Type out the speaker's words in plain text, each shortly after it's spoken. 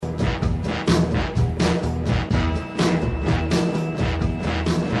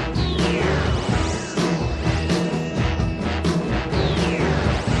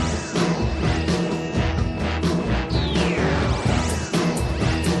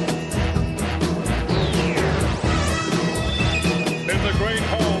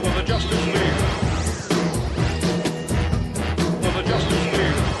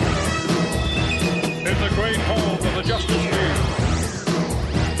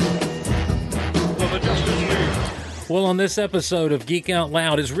Well, on this episode of Geek Out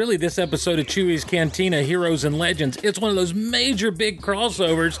Loud, it's really this episode of Chewy's Cantina Heroes and Legends. It's one of those major big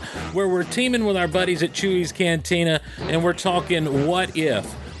crossovers where we're teaming with our buddies at Chewy's Cantina and we're talking what if.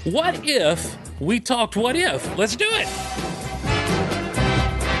 What if we talked what if? Let's do it.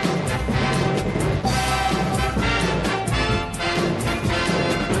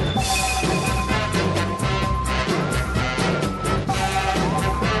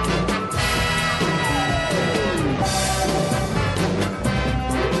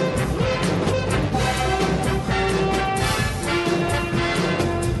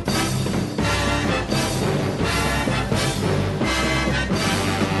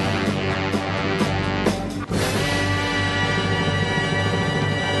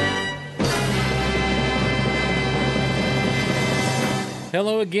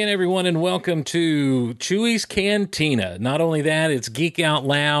 Hello again, everyone, and welcome to Chewy's Cantina. Not only that, it's Geek Out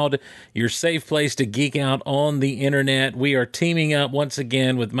Loud, your safe place to geek out on the internet. We are teaming up once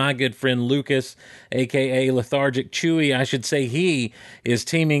again with my good friend Lucas, a.k.a. Lethargic Chewy. I should say he is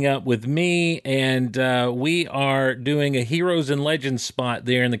teaming up with me, and we are doing a Heroes and Legends spot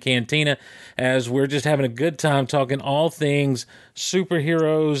there in the Cantina as we're just having a good time talking all things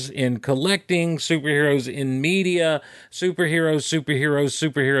superheroes in collecting, superheroes in media, superheroes,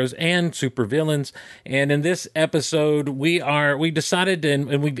 and supervillains. And in this episode, we decided to,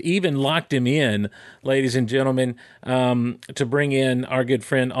 and we've even locked him in, ladies and gentlemen, to bring in our good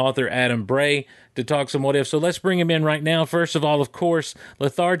friend, author Adam Bray, to talk some what if. So let's bring him in right now. First of all, of course,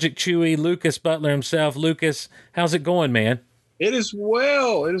 Lethargic Chewy, Lucas Butler himself. Lucas, how's it going, man? It is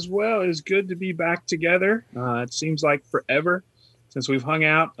well. It is good to be back together. It seems like forever since we've hung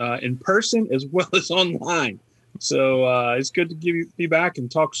out in person as well as online. So it's good to be back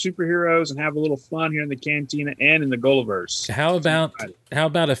and talk superheroes and have a little fun here in the Cantina and in the Golaverse. How about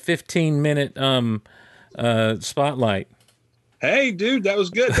a 15-minute spotlight? Hey, dude, that was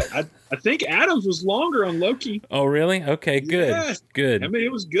good. I think Adam's was longer on Loki. Oh, really? Okay, good. Yeah. Good. I mean,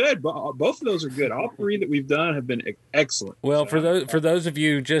 it was good. But both of those are good. All three that we've done have been excellent. Well, for those of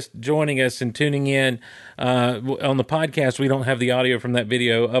you just joining us and tuning in on the podcast, we don't have the audio from that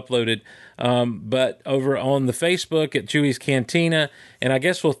video uploaded, but over on the Facebook at Chewy's Cantina, and I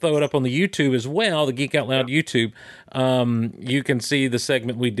guess we'll throw it up on the YouTube as well, the Geek Out Loud YouTube. You can see the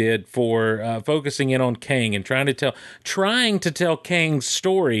segment we did for focusing in on Kang and trying to tell Kang's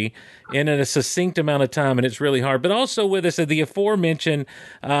story in a succinct amount of time, and it's really hard. But also with us, the aforementioned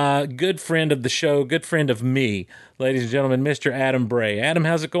good friend of the show, good friend of me, ladies and gentlemen, Mr. Adam Bray. Adam,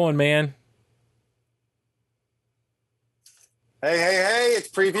 how's it going, man? Hey, it's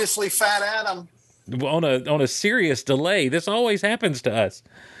previously Fat Adam. On a serious delay. This always happens to us.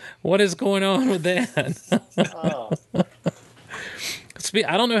 What is going on with that? Oh.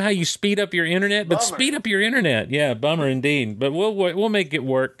 I don't know how you speed up your internet, but Bummer. speed up your internet. Yeah, bummer indeed. But we'll make it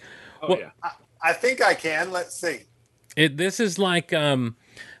work. Oh, yeah. I think I can. Let's see. This is like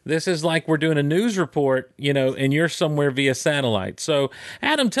we're doing a news report, and you're somewhere via satellite. So,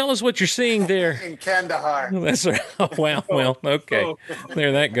 Adam, tell us what you're seeing there. In Kandahar. That's right. Oh, wow. Well, okay.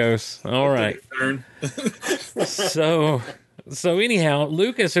 There that goes. All right. So anyhow,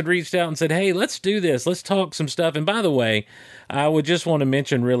 Lucas had reached out and said, hey, let's do this. Let's talk some stuff. And by the way, I would just want to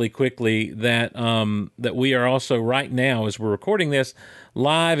mention really quickly that that we are also right now, as we're recording this,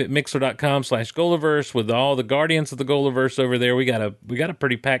 live at mixler.com/Golaverse with all the Guardians of the Golaverse over there. We got a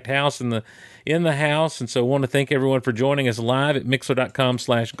pretty packed house in the house, and so I want to thank everyone for joining us live at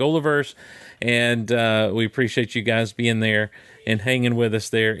mixler.com/Golaverse, and we appreciate you guys being there and hanging with us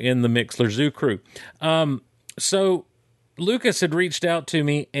there in the Mixler Zoo crew. So Lucas had reached out to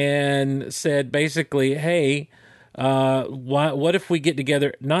me and said basically, hey, what if we get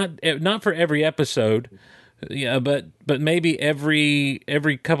together, not for every episode, yeah, but maybe every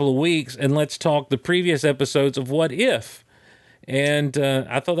couple of weeks, and let's talk the previous episodes of What If. And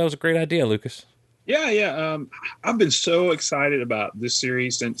I thought that was a great idea, Lucas. Yeah. I've been so excited about this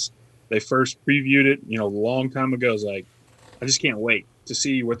series since they first previewed it, a long time ago. I was like, I just can't wait to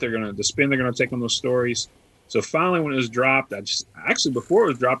see what the spin they're gonna take on those stories. So finally, when it was dropped, before it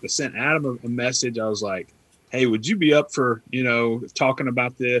was dropped, I sent Adam a message. I was like, hey, would you be up for, talking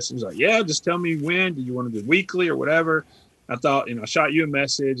about this? He was like, yeah, just tell me when. Do you want to do weekly or whatever? I thought, I shot you a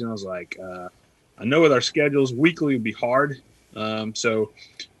message and I was like, I know with our schedules, weekly would be hard. So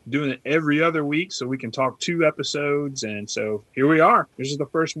doing it every other week so we can talk 2 episodes. And so here we are. This is the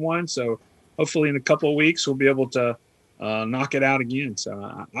first one. So hopefully in a couple of weeks, we'll be able to knock it out again.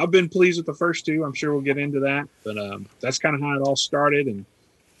 So I've been pleased with the first 2. I'm sure we'll get into that. But that's kind of how it all started. And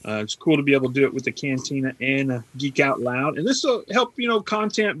it's cool to be able to do it with the Cantina and Geek Out Loud. And this will help,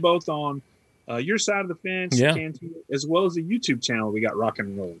 content both on your side of the fence, Yeah. Cantina, as well as the YouTube channel we got rocking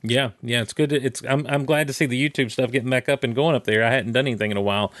and rolling. Yeah, it's good. I'm glad to see the YouTube stuff getting back up and going up there. I hadn't done anything in a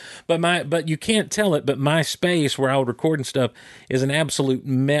while, but you can't tell it. But my space where I would record and stuff is an absolute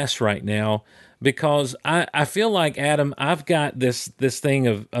mess right now because I feel like, Adam, I've got this thing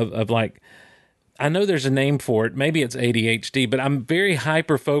of like, I know there's a name for it. Maybe it's ADHD, but I'm very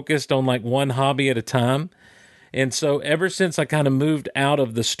hyper focused on like one hobby at a time. And so ever since I kind of moved out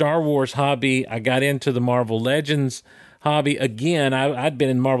of the Star Wars hobby, I got into the Marvel Legends hobby again. I'd been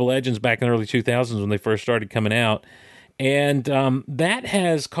in Marvel Legends back in the early 2000s when they first started coming out. And that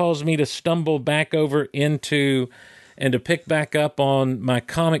has caused me to stumble back over into and to pick back up on my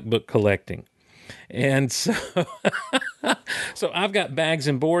comic book collecting. And so, so I've got bags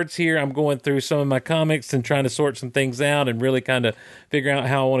and boards here. I'm going through some of my comics and trying to sort some things out and really kind of figure out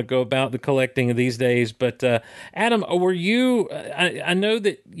how I want to go about the collecting of these days. But Adam, were you? I know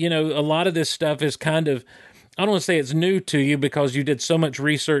that a lot of this stuff is kind of. I don't want to say it's new to you because you did so much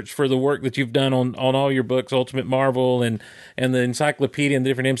research for the work that you've done on all your books, Ultimate Marvel and the encyclopedia and the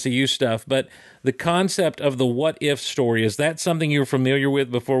different MCU stuff. But the concept of the what if story, is that something you were familiar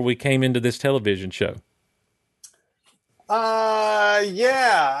with before we came into this television show?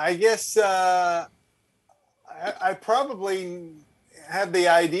 Yeah, I guess I probably had the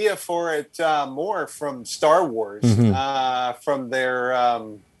idea for it more from Star Wars, from their.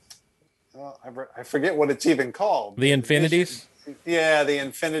 I forget what it's even called. The Infinities? Yeah, the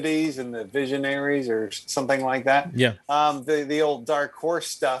Infinities and the Visionaries or something like that. Yeah. The old Dark Horse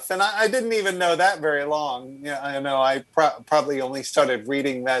stuff. And I didn't even know that very long. Yeah, I know I probably only started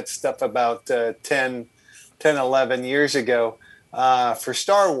reading that stuff about 10, 11 years ago for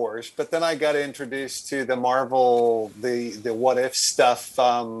Star Wars. But then I got introduced to the Marvel, the what if stuff,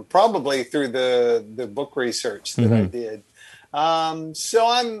 probably through the book research that I did. So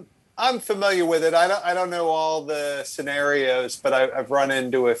I'm familiar with it. I don't know all the scenarios, but I've run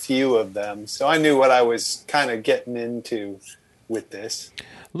into a few of them. So I knew what I was kind of getting into with this.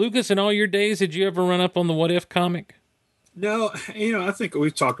 Lucas, in all your days, did you ever run up on the What If comic? No, I think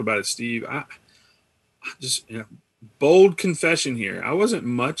we've talked about it, Steve. I just, bold confession here. I wasn't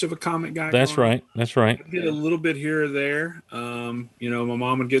much of a comic guy. That's right. I did a little bit here or there. My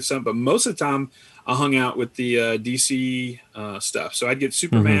mom would get some, but most of the time I hung out with the DC stuff. So I'd get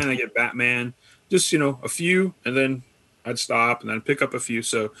Superman, I'd get Batman, just, a few, and then I'd stop and then pick up a few.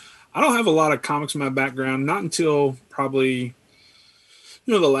 So I don't have a lot of comics in my background, not until probably,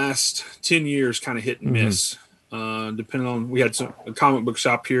 the last 10 years kind of hit and miss, depending on, we had a comic book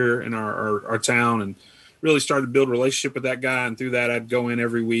shop here in our town and really started to build a relationship with that guy. And through that, I'd go in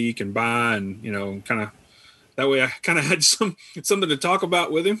every week and buy and, kind of, that way I kind of had something to talk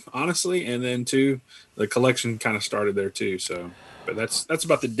about with him, honestly. And then too, the collection kind of started there too. So, but that's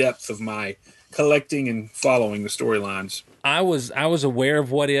about the depth of my collecting and following the storylines. I was aware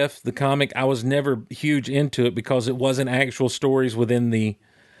of What If, the comic. I was never huge into it because it wasn't actual stories within the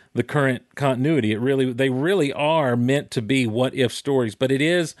current continuity. They really are meant to be what if stories, but it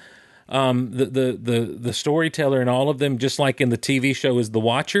is the storyteller in all of them, just like in the TV show, is the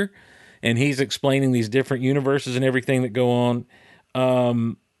Watcher. And he's explaining these different universes and everything that go on.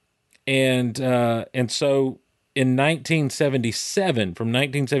 And so in 1977, from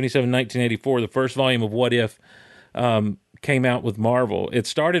 1977 to 1984, the first volume of What If came out with Marvel. It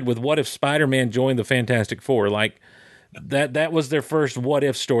started with what if Spider-Man joined the Fantastic Four? Like that was their first what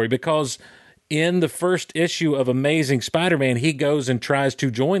if story, because in the first issue of Amazing Spider-Man, he goes and tries to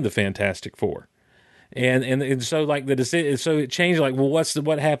join the Fantastic Four. And so like so it changed, like, well,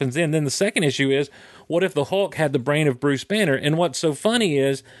 what happens then? Then the second issue is, what if the Hulk had the brain of Bruce Banner? And what's so funny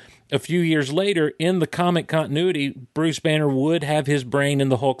is, a few years later in the comic continuity, Bruce Banner would have his brain in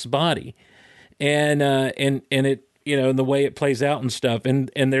the Hulk's body, and it, and the way it plays out and stuff.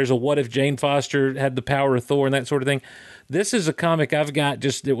 And there's a what if Jane Foster had the power of Thor and that sort of thing. This is a comic I've got,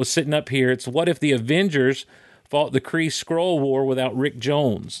 it was sitting up here. It's what if the Avengers fought the Kree Skrull War without Rick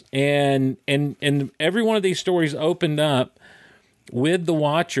Jones. And every one of these stories opened up with the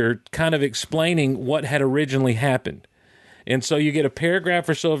Watcher kind of explaining what had originally happened. And so you get a paragraph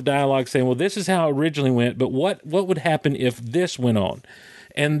or so of dialogue saying, well, this is how it originally went, but what would happen if this went on?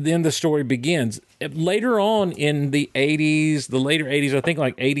 And then the story begins. Later on in the later 80s, I think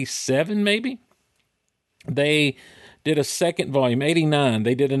like 87 maybe, they did a second volume, 89.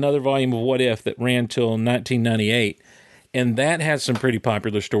 They did another volume of What If that ran till 1998, and that has some pretty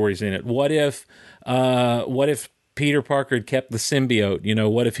popular stories in it. What if Peter Parker had kept the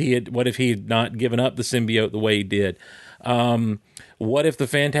symbiote? What if he had not given up the symbiote the way he did? What if the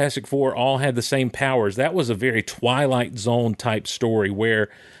Fantastic Four all had the same powers? That was a very Twilight Zone type story where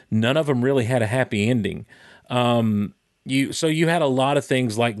none of them really had a happy ending. You had a lot of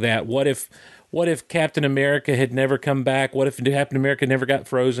things like that. What if Captain America had never come back? What if Captain America never got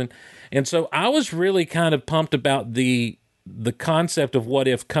frozen? And so I was really kind of pumped about the concept of What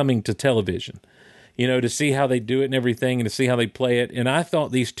If coming to television, to see how they do it and everything, and to see how they play it. And I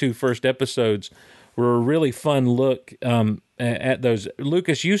thought these two first episodes were a really fun look at those.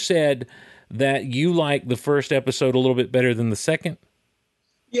 Lucas, you said that you liked the first episode a little bit better than the second.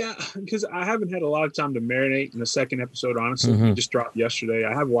 Yeah, because I haven't had a lot of time to marinate in the second episode, honestly. It just dropped yesterday.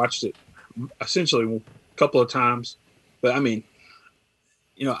 I have watched it essentially a couple of times. But, I mean,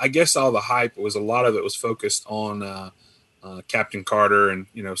 I guess all the hype a lot of it was focused on Captain Carter and,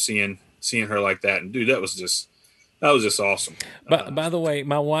 seeing her like that. And, dude, that was just awesome. By the way,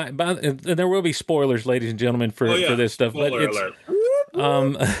 my wife, and there will be spoilers, ladies and gentlemen, for this stuff. Spoiler alert.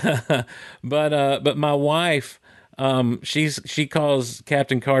 But my wife, she calls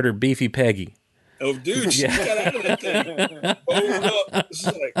Captain Carter Beefy Peggy. Oh, dude, she got out of that thing. Oh, no. This is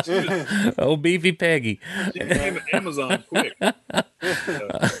like, dude. Oh, Beefy Peggy. She became an Amazon quick.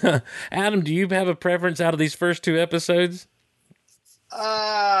 Adam, do you have a preference out of these first two episodes?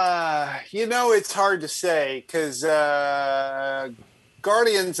 It's hard to say because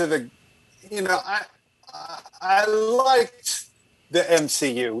Guardians of the, I liked the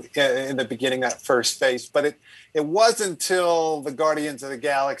MCU in the beginning, that first phase, but it wasn't until the Guardians of the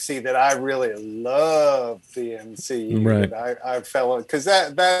Galaxy that I really loved the MCU. Right. That I fell in, because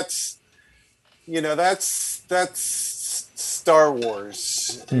that's Star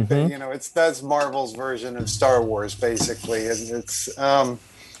Wars. Mm-hmm. That's Marvel's version of Star Wars, basically, and it's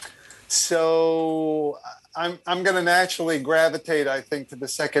so I'm going to naturally gravitate, I think, to the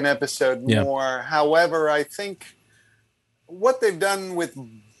second episode more. However, I think what they've done with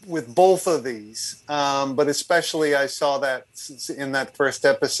both of these, but especially I saw that in that first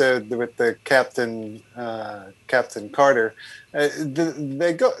episode with the Captain Carter,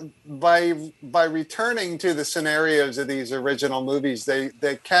 they go by returning to the scenarios of these original movies. They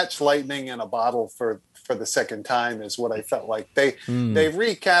catch lightning in a bottle for the second time, is what I felt like. They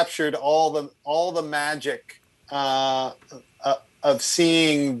recaptured all the magic of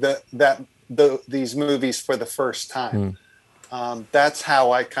seeing these movies for the first time. That's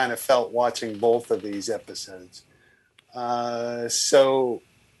how I kind of felt watching both of these episodes. So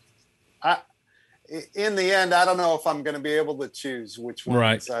in the end, I don't know if I'm going to be able to choose which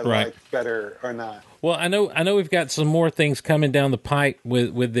ones I like better or not. Well, I know we've got some more things coming down the pipe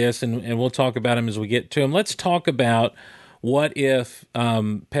with this, and we'll talk about them as we get to them. Let's talk about what if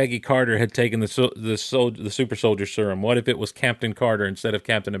Peggy Carter had taken the super soldier serum. What if it was Captain Carter instead of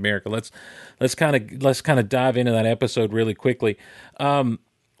Captain America? Let's kind of dive into that episode really quickly.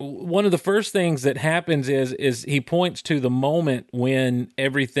 One of the first things that happens is he points to the moment when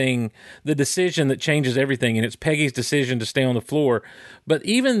the decision that changes everything, and it's Peggy's decision to stay on the floor. But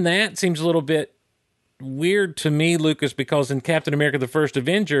even that seems a little bit weird to me, Lucas, because in Captain America: The First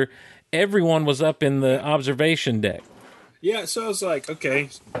Avenger, everyone was up in the observation deck. Yeah, so I was like, okay,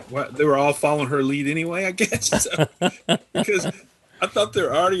 they were all following her lead anyway, I guess. So, because I thought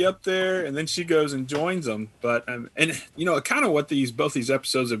they're already up there, and then she goes and joins them. But kind of what both these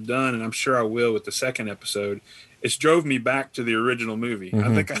episodes have done, and I'm sure I will with the second episode, it's drove me back to the original movie.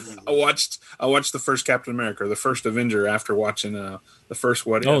 Mm-hmm. I think I watched the first Captain America, or the first Avenger, after watching the first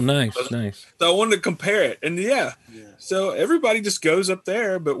What If. Oh, nice. So I wanted to compare it, and so everybody just goes up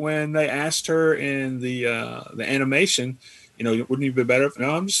there. But when they asked her in the animation, wouldn't you be better if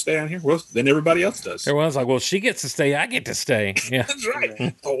I'm just staying here? Well, then everybody else does. Everyone's like, well, she gets to stay, I get to stay. Yeah, that's right.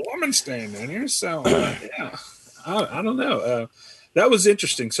 The woman's staying down here, so I don't know. That was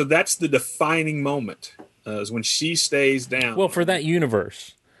interesting. So that's the defining moment. Is when she stays down. Well, for that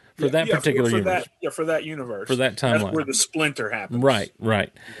universe, for that particular universe, for that universe, for that timeline, that's where the splinter happens. Right.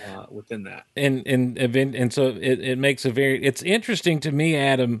 Within that, and so it makes it's interesting to me,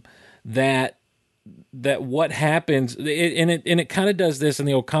 Adam, that what happens, and it kind of does this in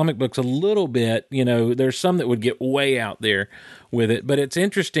the old comic books a little bit. There's some that would get way out there with it, but it's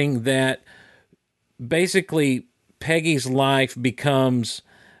interesting that basically Peggy's life becomes.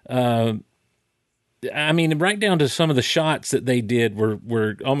 Right down to some of the shots that they did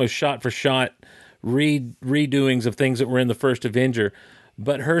were almost shot for shot redoings of things that were in the first Avenger.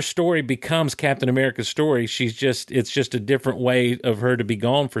 But her story becomes Captain America's story. It's just a different way of her to be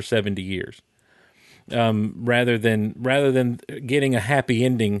gone for 70 years. Rather than getting a happy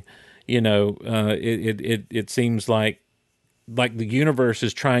ending, it seems like the universe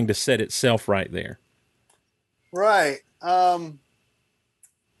is trying to set itself right there. Right. And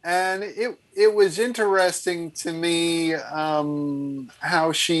it was interesting to me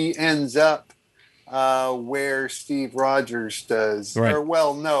how she ends up where Steve Rogers does. Right. Or,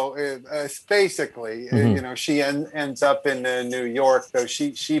 well, no, basically, she ends up in New York, though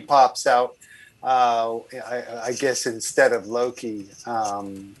she pops out, I guess, instead of Loki,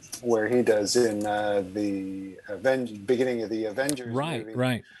 where he does in the beginning of the Avengers movie.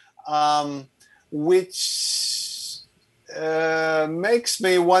 Right. Which makes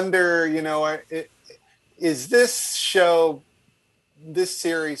me wonder, is this show, this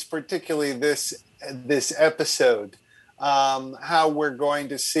series, particularly this episode, how we're going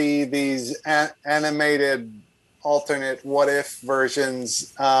to see these animated alternate what if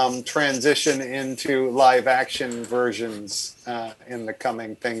versions transition into live action versions in the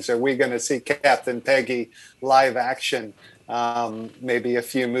coming things? Are we going to see Captain Peggy live action maybe a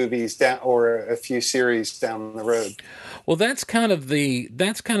few movies down or a few series down the road? Well, that's kind of the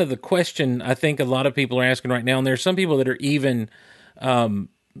question I think a lot of people are asking right now, and there's some people that are even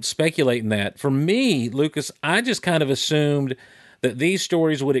speculating that. For me, Lucas, I just kind of assumed that these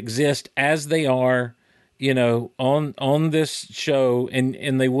stories would exist as they are, on this show,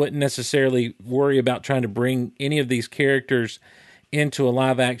 and they wouldn't necessarily worry about trying to bring any of these characters into a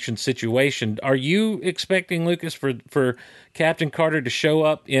live action situation. Are you expecting, Lucas, for Captain Carter to show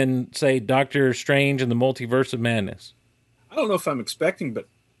up in, say, Doctor Strange and the Multiverse of Madness? I don't know if I'm expecting, but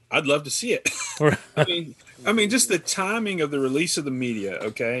I'd love to see it. I mean, just the timing of the release of the media.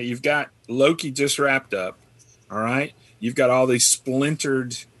 Okay, you've got Loki just wrapped up. All right, you've got all these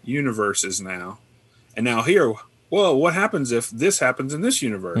splintered universes now, and now here, well, what happens if this happens in this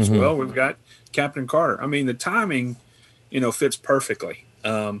universe? Mm-hmm. Well, we've got Captain Carter. I mean, the timing, fits perfectly.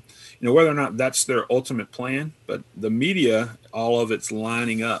 Whether or not that's their ultimate plan, but the media, all of it's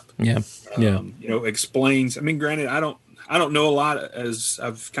lining up. Yeah. Explains. I mean, granted, I don't know a lot, as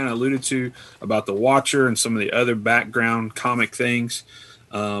I've kind of alluded to, about the Watcher and some of the other background comic things.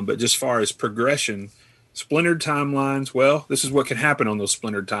 But just as far as progression, splintered timelines, well, this is what can happen on those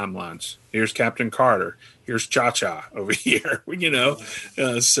splintered timelines. Here's Captain Carter. Here's Cha-Cha over here,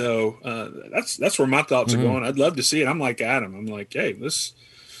 So that's where my thoughts are going. I'd love to see it. I'm like Adam. I'm like, hey, let's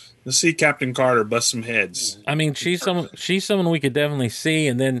see Captain Carter bust some heads. I mean, she's someone we could definitely see,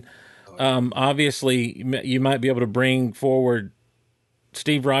 and then obviously you might be able to bring forward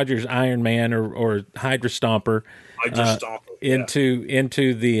Steve Rogers' Iron Man or Hydra Stomper, into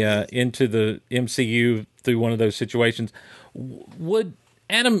the MCU through one of those situations. Would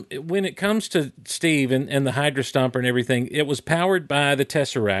Adam, when it comes to Steve and the Hydra Stomper and everything, it was powered by the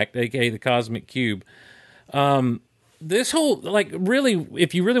Tesseract, aka the Cosmic Cube. This whole, really,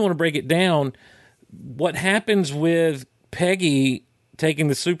 if you really want to break it down, what happens with Peggy taking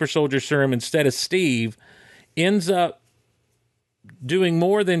the super soldier serum instead of Steve ends up doing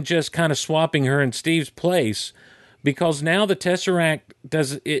more than just kind of swapping her in Steve's place, because now the Tesseract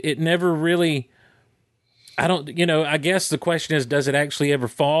it never really, I guess the question is, does it actually ever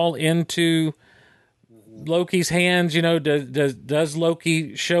fall into Loki's hands? Does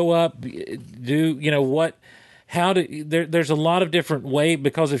Loki show up? There's a lot of different ways,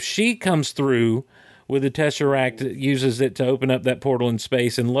 because if she comes through with the Tesseract, uses it to open up that portal in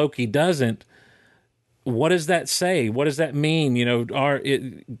space, and Loki doesn't, what does that say? What does that mean? Are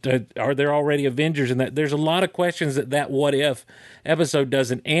there already Avengers in that? There's a lot of questions that what if episode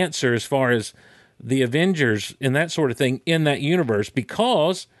doesn't answer as far as the Avengers and that sort of thing in that universe,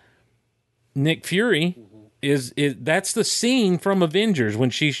 because Nick Fury is that's the scene from Avengers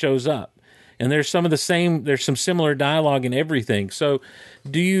when she shows up. And there's some similar dialogue and everything. So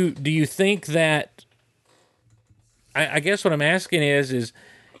do you think that, I guess what I'm asking is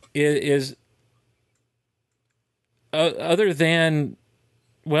other than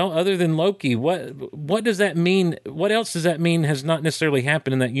Loki, what does that mean? What else does that mean has not necessarily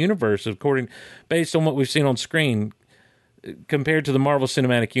happened in that universe, based on what we've seen on screen, compared to the Marvel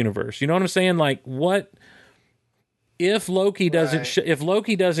Cinematic Universe? You know what I'm saying? Like, what if Loki doesn't if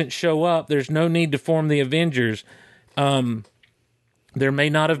Loki doesn't show up? There's no need to form the Avengers. There may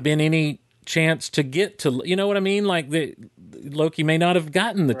not have been any chance to get to, you know what I mean? Like, Loki may not have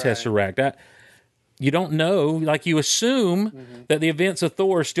gotten the Tesseract. You don't know. Like, you assume that the events of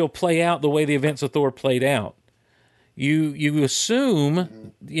Thor still play out the way the events of Thor played out. You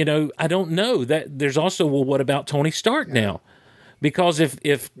assume, I don't know. That there's also, well, what about Tony Stark now? Because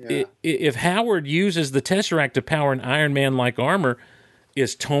if Howard uses the Tesseract to power an Iron Man-like armor,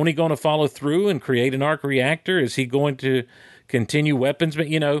 is Tony going to follow through and create an arc reactor? Is he going to continue weapons? But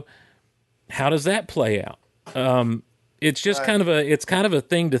how does that play out? it's just Right. kind of a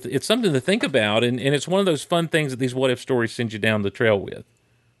thing it's something to think about, and it's one of those fun things that these what if stories send you down the trail with.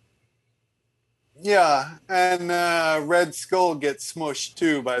 Yeah, and Red Skull gets smushed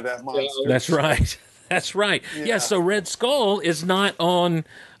too by that monster. That's right. That's right. Yeah. So Red Skull is not on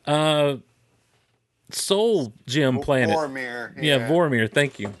Soul Gem Planet. Vormir. Yeah, Vormir.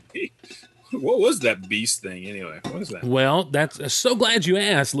 Thank you. What was that beast thing anyway? What was that? Well, that's so glad you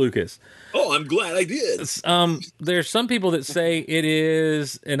asked, Lucas. Oh, I'm glad I did. There's some people that say it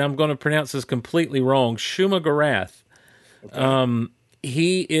is, and I'm going to pronounce this completely wrong, Shumagarath. Okay.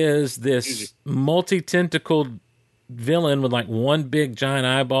 He is this multi-tentacled villain with like one big giant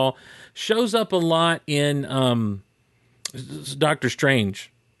eyeball. Shows up a lot in Doctor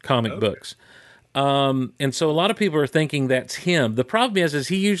Strange comic books. And so a lot of people are thinking that's him. The problem is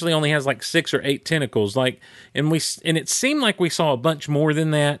he usually only has like 6 or 8 tentacles. And it seemed like we saw a bunch more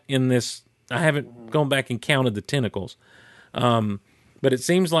than that in this. I haven't gone back and counted the tentacles. But it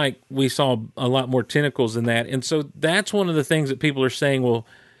seems like we saw a lot more tentacles than that. And so that's one of the things that people are saying, well,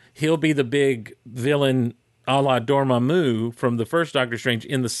 he'll be the big villain a la Dormammu from the first Doctor Strange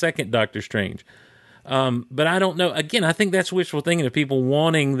in the second Doctor Strange. But I don't know. Again, I think that's wishful thinking of people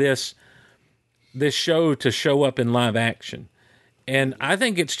wanting this show to show up in live action. And I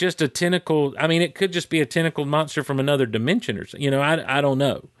think it's just a tentacle. I mean, it could just be a tentacled monster from another dimension or something. I don't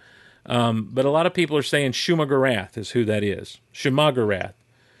know. But a lot of people are saying Shumagarath is who that is. Shumagarath.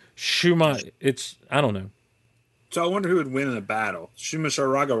 I don't know. So I wonder who would win in a battle.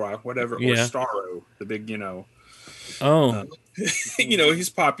 Shumasharagara, whatever, or Starro, the big, Oh. He's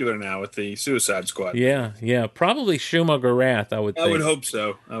popular now with the Suicide Squad. Yeah. Probably Shumagarath, I would think. I would hope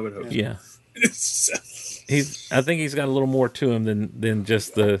so. Yeah. I think he's got a little more to him than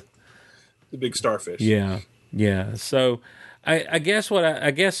just the big starfish. Yeah. So I guess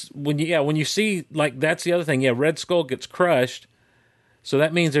when you see, like, that's the other thing. Yeah, Red Skull gets crushed. So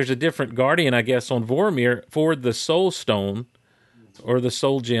that means there's a different guardian, I guess, on Vormir for the Soul Stone or the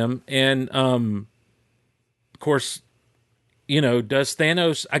Soul Gem. And of course, does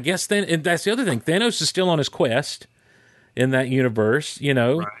Thanos, I guess then, and that's the other thing. Thanos is still on his quest in that universe,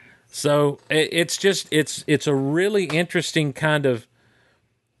 Right. So it's a really interesting kind of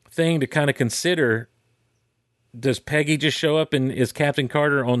thing to kind of consider. Does Peggy just show up and is Captain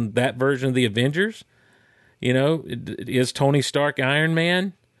Carter on that version of the Avengers? Is Tony Stark Iron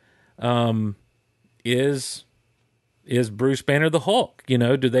Man? Is Bruce Banner the Hulk?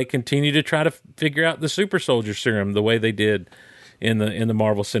 Do they continue to try to figure out the super soldier serum the way they did in the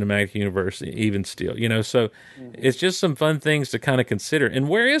Marvel Cinematic Universe, even still, so it's just some fun things to kind of consider. And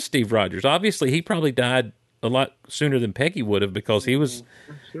where is Steve Rogers? Obviously, he probably died a lot sooner than Peggy would have, because he was,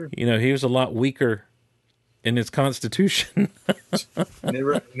 he was a lot weaker in his constitution.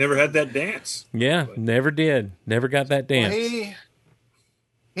 never had that dance. Yeah, never did. Never got that dance. Well,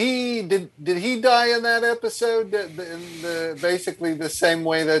 he did he die in that episode? In basically the same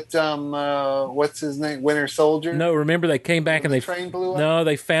way that what's his name, Winter Soldier? No, remember they came back and the train blew up? No,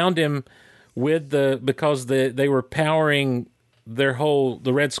 they found him because they were powering the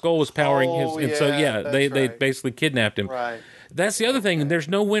Red Skull was powering his, and so they basically kidnapped him. Right. That's the other thing. There's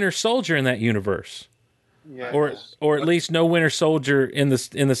no Winter Soldier in that universe. Yeah. Or at least no Winter Soldier in the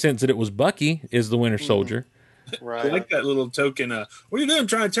sense that it was Bucky is the Winter Soldier. Right. I like that little token. What are you doing?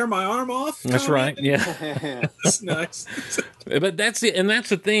 Trying to tear my arm off? That's right. Yeah. That's nice. But that's it, and that's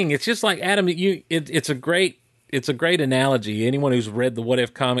the thing. It's just like Adam. It's a great analogy. Anyone who's read the What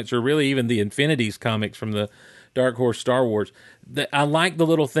If comics, or really even the Infinities comics from the Dark Horse Star Wars, I like the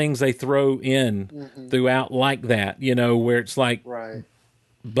little things they throw in throughout, like that. Where it's like, right.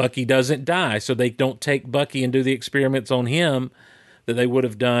 Bucky doesn't die, so they don't take Bucky and do the experiments on him that they would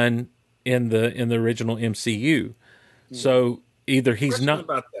have done in the original MCU. So either he's not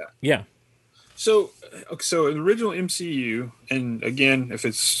about that. Yeah. So in the original MCU, and again, if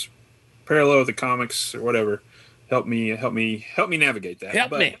it's parallel with the comics or whatever, help me navigate that.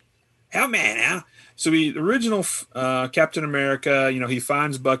 Help me now. So the original Captain America, he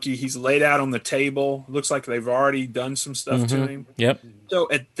finds Bucky. He's laid out on the table. Looks like they've already done some stuff to him. Yep. So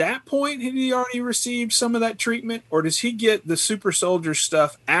at that point, had he already received some of that treatment, or does he get the super soldier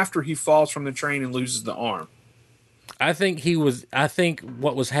stuff after he falls from the train and loses the arm? I think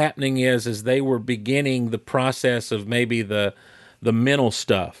what was happening is they were beginning the process of maybe the mental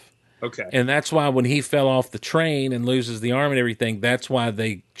stuff. Okay. And that's why when he fell off the train and loses the arm and everything, that's why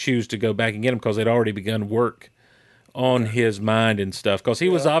they choose to go back and get him, because they'd already begun work on his mind and stuff. Because he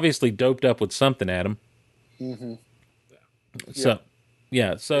was obviously doped up with something, Adam. Mm-hmm. So,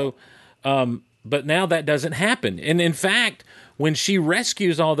 but now that doesn't happen. And in fact, when she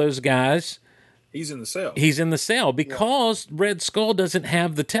rescues all those guys, He's in the cell. He's in the cell because Red Skull doesn't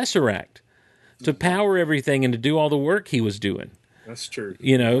have the Tesseract to power everything and to do all the work he was doing. That's true.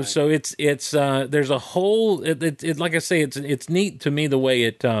 You know, right. So it's there's a whole it like I say, it's neat to me the way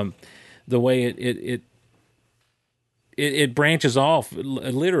it branches off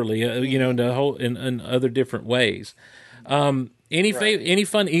literally, you know, into whole in other different ways. Any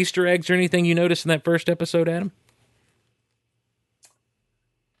fun Easter eggs or anything you noticed in that first episode, Adam?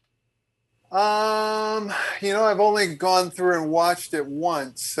 You know, I've only gone through and watched it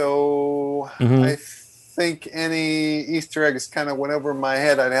once, so I think any Easter egg is kind of went over my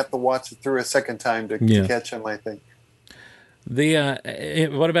head. I'd have to watch it through a second time to catch them, I think.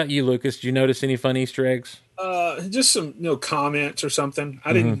 What about you, Lucas? Did you notice any fun Easter eggs? Just some, comments or something.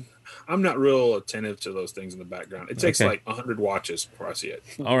 I'm not real attentive to those things in the background. It takes like 100 watches before I see it.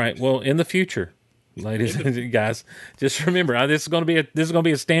 All right. Well, in the future, ladies and guys, just remember this is going to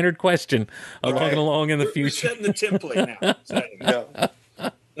be a standard question along in the future. We're setting the template now.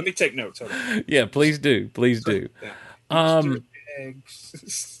 Let me take notes. Hold on. Yeah, please do. Please do. There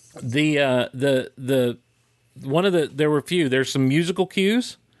were a few. There's some musical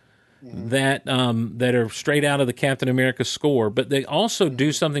cues that are straight out of the Captain America score, but they also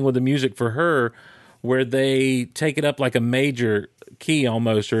do something with the music for her where they take it up like a major key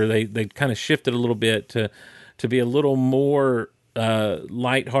almost, or they kind of shift it a little bit to be a little more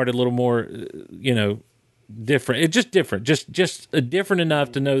lighthearted, a little more different. It's just different, just different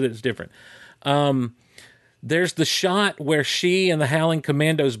enough to know that it's different. There's the shot where she and the Howling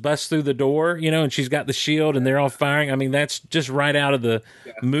Commandos bust through the door, and she's got the shield and they're all firing. I mean, that's just right out of the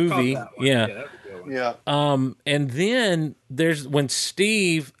movie. Yeah. And then there's when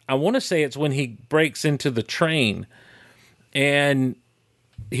Steve, I want to say it's when he breaks into the train and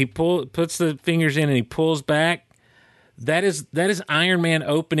he puts the fingers in and he pulls back. That is Iron Man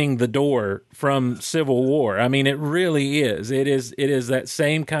opening the door from Civil War. I mean, it really is. It is that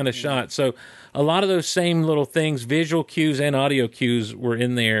same kind of shot. So a lot of those same little things, visual cues and audio cues, were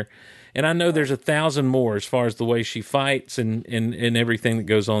in there. And I know there's 1,000 more as far as the way she fights and everything that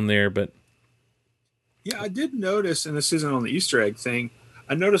goes on there. But yeah, I did notice, and this isn't on the Easter egg thing,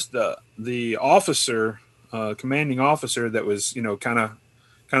 I noticed the officer, commanding officer that was, kind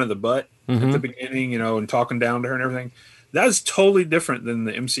of the butt at the beginning, and talking down to her and everything. That's totally different than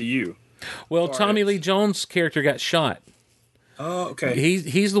the MCU. Well, Tommy Lee Jones' character got shot. Oh, okay.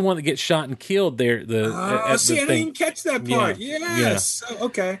 He's the one that gets shot and killed there. I didn't even catch that part. Yeah. Yes. Yeah. Oh,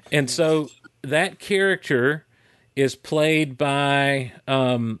 okay. And so that character is played by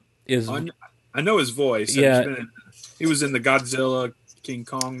I know his voice. Yeah. He was in the Godzilla King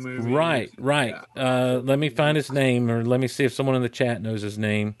Kong movie. Right. Yeah. Let me find his name, or let me see if someone in the chat knows his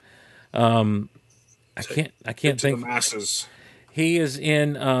name. I can't think. The masses. He is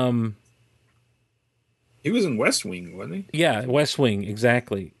in. He was in West Wing, wasn't he? Yeah, West Wing,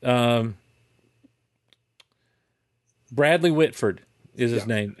 exactly. Bradley Whitford is his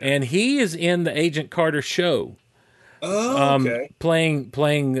name, and he is in the Agent Carter show. Oh, okay.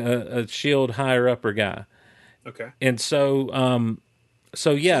 Playing a Shield higher upper guy. Okay. And so I want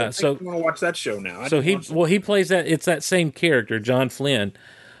to watch that show now. He plays that. It's that same character, John Flynn,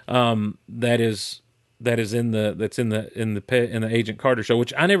 that's in the Agent Carter show,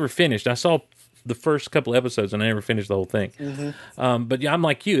 which I never finished. I saw the first couple episodes and I never finished the whole thing. Mm-hmm. But yeah, I'm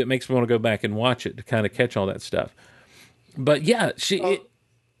like you. It makes me want to go back and watch it to kind of catch all that stuff. But yeah,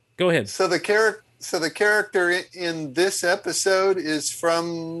 go ahead. So the character in this episode is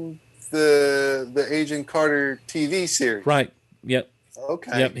from the Agent Carter TV series, right? Yep.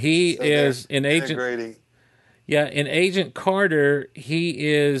 Okay. Yep. He is in Agent. Integrating. Yeah, in Agent Carter,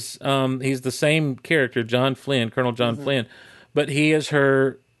 he is he's the same character, John Flynn, Colonel John Flynn, but he is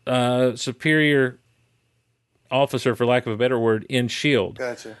her superior officer, for lack of a better word, in SHIELD.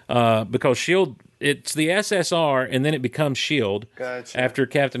 Gotcha. Because SHIELD, it's the SSR, and then it becomes SHIELD after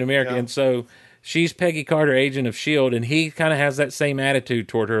Captain America. Yeah. And so she's Peggy Carter, agent of SHIELD, and he kind of has that same attitude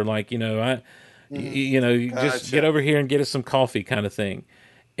toward her, like, just get over here and get us some coffee kind of thing.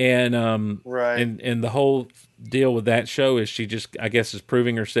 And and the whole deal with that show is she just, I guess, is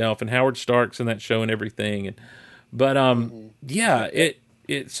proving herself, and Howard Stark's in that show and everything.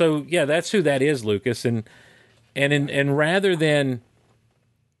 So that's who that is, Lucas. And rather than,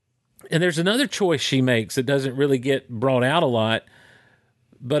 and there's another choice she makes that doesn't really get brought out a lot,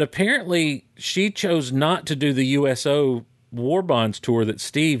 but apparently she chose not to do the USO War Bonds tour that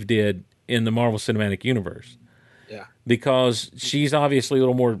Steve did in the Marvel Cinematic Universe. Yeah. Because she's obviously a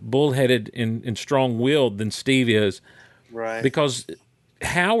little more bullheaded and strong-willed than Steve is. Right. Because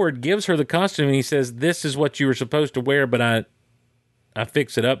Howard gives her the costume and he says, "This is what you were supposed to wear, but I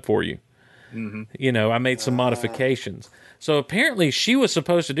fix it up for you." You know, I made some modifications. So apparently she was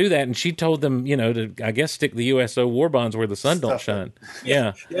supposed to do that, and she told them, you know, to, I guess, stick the USO war bonds where the sun don't shine.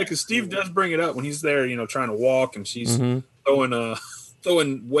 Yeah. Yeah, because Steve does bring it up when he's there, you know, trying to walk, and she's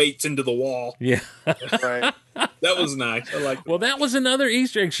throwing weights into the wall. Yeah. Right. That was nice. I like that. Well, that was another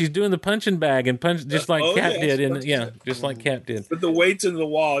Easter egg. She's doing the punching bag and punch just like Cap yes, did. And that's yeah, it. just like Cap did. But the weights in the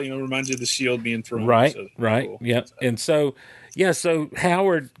wall, you know, reminds you of the shield being thrown. Right, so right. cool. Yep. And so, yeah, so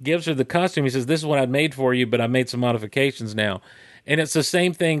Howard gives her the costume. He says, "This is what I made for you, but I made some modifications now." And it's the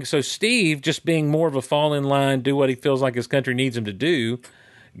same thing. So Steve, just being more of a fall in line, do what he feels like his country needs him to do,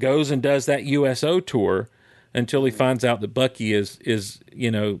 goes and does that USO tour until he finds out that Bucky is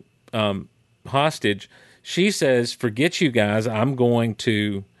hostage. She says, "Forget you guys. I'm going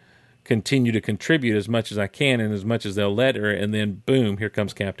to continue to contribute as much as I can and as much as they'll let her." And then, boom, here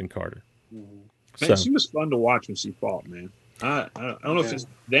comes Captain Carter. Man, she was fun to watch when she fought, man. I don't know if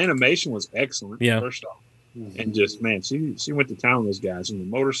the animation was excellent, first off. And just, man, she went to town on those guys on the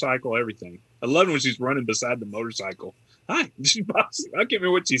motorcycle, everything. I love when she's running beside the motorcycle. Hi, she pops. I can't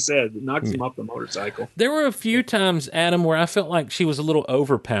remember what she said. It knocks him off the motorcycle. There were a few times, Adam, where I felt like she was a little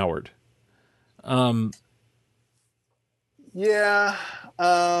overpowered. Yeah.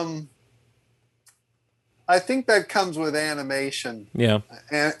 I think that comes with animation. Yeah.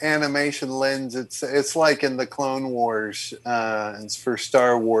 Animation lens. It's like in the Clone Wars, and for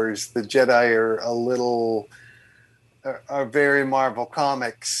Star Wars, the Jedi are very Marvel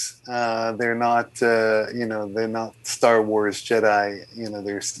comics. They're not, they're not Star Wars Jedi. You know,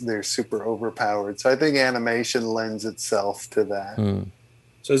 they're super overpowered. So I think animation lends itself to that.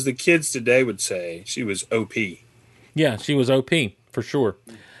 So as the kids today would say, she was OP. Yeah, she was OP for sure.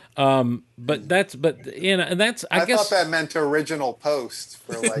 But that's I guess thought that meant original post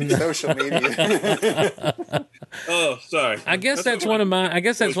for like social media. Oh, sorry. I guess that's one of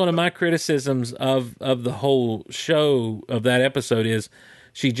my criticisms of the whole show, of that episode, is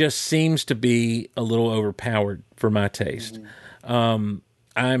she just seems to be a little overpowered for my taste. I'm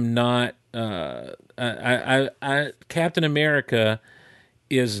not Captain America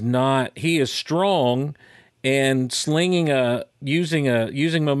is not, he is strong, and using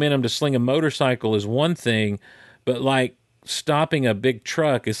momentum to sling a motorcycle is one thing, but like stopping a big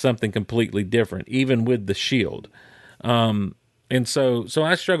truck is something completely different, even with the shield. And so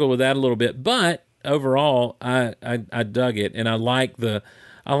I struggle with that a little bit, but overall I dug it, and I like the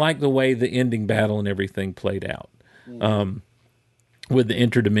way the ending battle and everything played out, with the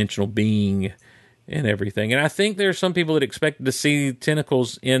interdimensional being and everything. And I think there are some people that expected to see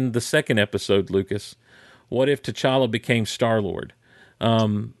tentacles in the second episode, Lucas. What if T'Challa became Star-Lord?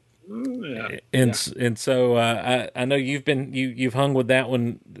 And so I know you've hung with that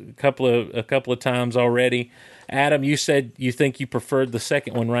one a couple of times already. Adam, you said you think you preferred the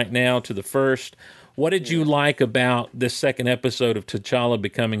second one right now to the first. What did you like about this second episode of T'Challa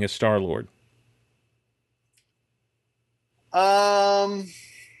becoming a Star-Lord?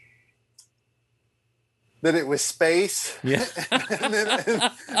 That it was space. Yeah.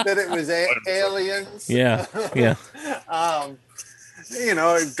 that it was aliens. Yeah. Yeah.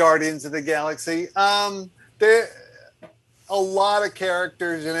 Guardians of the Galaxy. There a lot of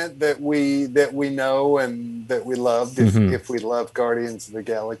characters in it that we know and that we loved if we love Guardians of the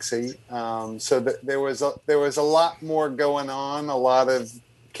Galaxy. So there was a lot more going on, a lot of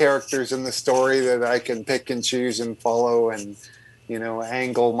characters in the story that I can pick and choose and follow, and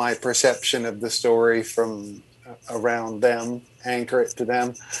angle my perception of the story from around them, anchor it to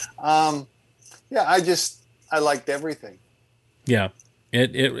them. I liked everything. Yeah,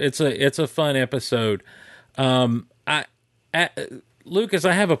 it's a fun episode. Lucas,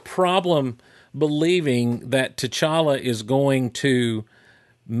 I have a problem believing that T'Challa is going to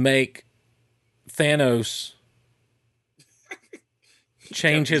make Thanos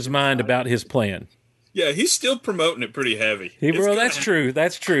change his mind about his plan. Yeah, he's still promoting it pretty heavy. That's true.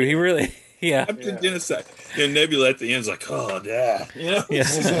 That's true. He really, genocide. Nebula at the end's like, oh, Dad.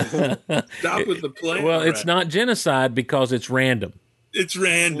 Stop with the plan. Well, it's not genocide because it's random. It's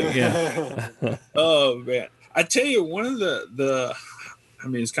random. Yeah. Oh, man. I tell you, one of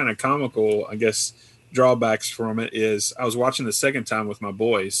it's kind of comical, I guess, drawbacks from it is I was watching the second time with my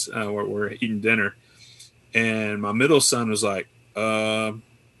boys. We're eating dinner, and my middle son was like,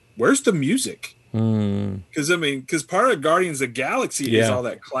 where's the music? Because part of Guardians of the Galaxy is Yeah. all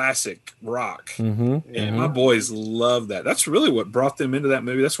that classic rock. Mm-hmm. Yeah. And my boys love that. That's really what brought them into that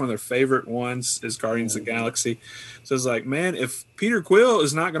movie. That's one of their favorite ones is Guardians of the Galaxy. So it's like, man, if Peter Quill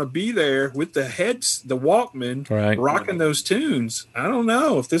is not going to be there with the Walkman, Right. rocking those tunes, I don't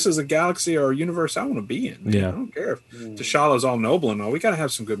know if this is a galaxy or a universe I want to be in. Man. Yeah. I don't care if T'Challa's all noble and all. We got to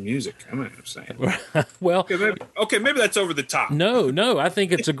have some good music. I'm not saying. Well, Okay, maybe that's over the top. no, I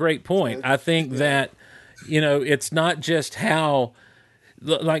think it's a great point. I think that, it's not just how,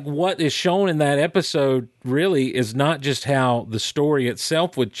 like, what is shown in that episode really is not just how the story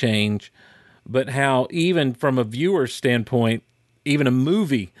itself would change, but how, even from a viewer standpoint, even a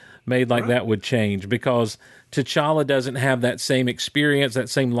movie made like that would change, because T'Challa doesn't have that same experience, that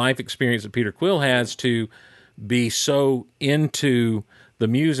same life experience that Peter Quill has, to be so into the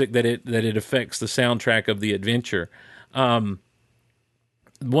music that it affects the soundtrack of the adventure. To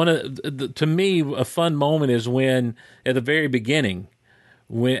me, a fun moment is when, at the very beginning,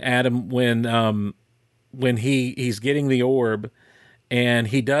 when he's getting the orb, and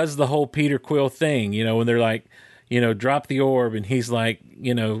he does the whole Peter Quill thing, when they're like, drop the orb, and he's like,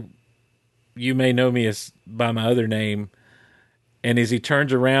 you may know me as by my other name, and as he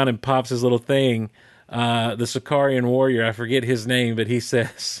turns around and pops his little thing, the Sicarian warrior, I forget his name, but he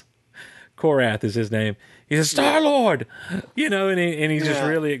says, Korath is his name. He says, Star-Lord, and he's just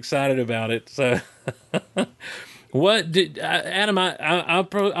really excited about it. So, Adam?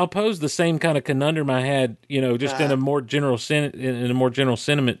 I'll pose the same kind of conundrum I had, just in a more general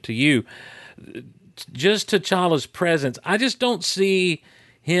sentiment to you. Just T'Challa's presence, I just don't see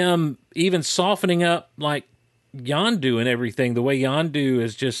him even softening up like Yondu and everything. The way Yondu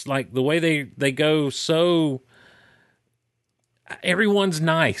is just like the way they go so. Everyone's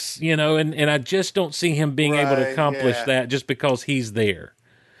nice, and I just don't see him being able to accomplish that just because he's there,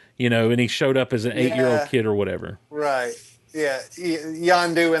 and he showed up as an 8-year-old kid or whatever. Right. Yeah.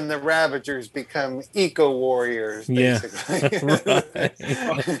 Yondu and the Ravagers become eco warriors, basically.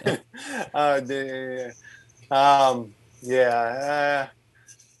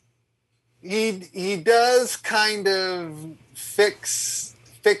 He does kind of fix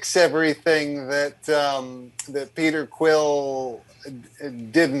everything that Peter Quill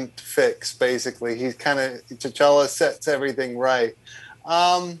didn't fix. Basically, T'Challa sets everything right.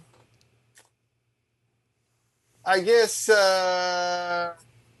 I guess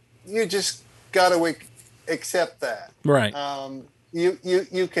you just got to accept that, right?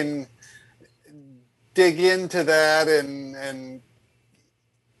 You can dig into that and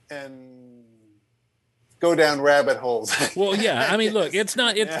go down rabbit holes. Well, yeah. I mean, look, it's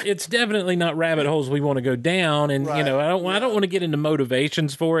definitely not rabbit holes we want to go down, and I don't want to get into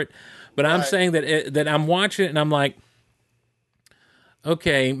motivations for it, but I'm saying that I'm watching it and I'm like,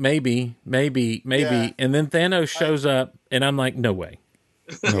 okay, maybe, and then Thanos shows up, and I'm like, no way.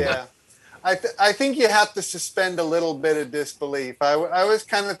 Yeah, I think you have to suspend a little bit of disbelief. I was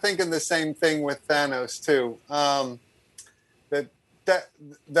kind of thinking the same thing with Thanos too.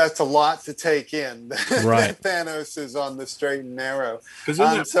 That's a lot to take in. Right. Thanos is on the straight and narrow. Because in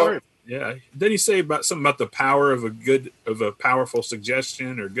that part, didn't he say about something about the power of a powerful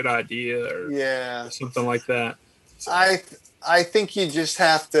suggestion or good idea or something like that? So. I think you just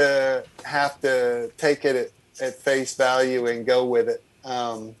have to take it at face value and go with it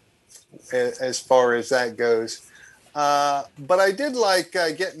as far as that goes. But I did like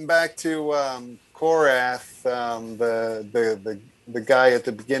getting back to Korath, the guy at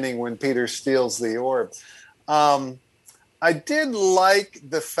the beginning when Peter steals the orb. I did like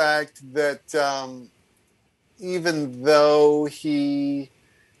the fact that even though he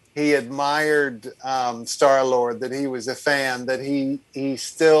admired Star-Lord, that he was a fan, that he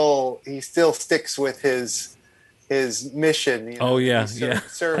still sticks with his mission.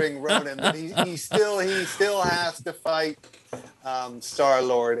 Serving Ronan. That he still has to fight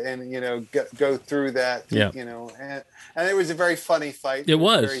Star-Lord and go through that. And it was a very funny fight. It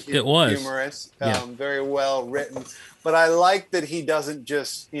was humorous, very well written. But I like that he doesn't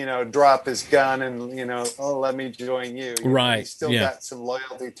just drop his gun and let me join you. Right. He's still got some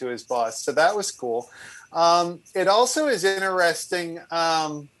loyalty to his boss, so that was cool. It also is interesting.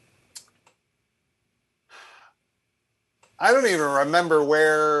 I don't even remember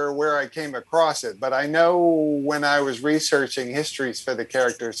where I came across it, but I know when I was researching histories for the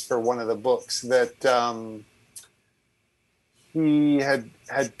characters for one of the books that he had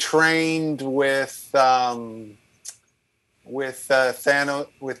trained with Thanos'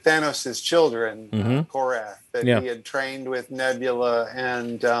 children, Korath. That he had trained with Nebula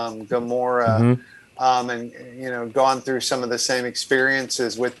and Gamora. and gone through some of the same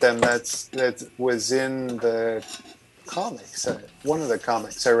experiences with them. That was in the comics, one of the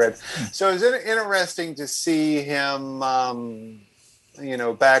comics I read. So it was interesting to see him,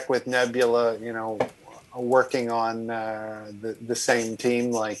 back with Nebula, working on the same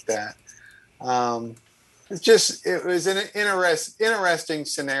team like that. It was an interesting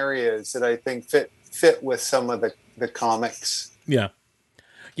scenarios that I think fit with some of the comics. Yeah.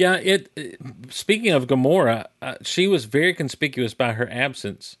 Speaking of Gamora, she was very conspicuous by her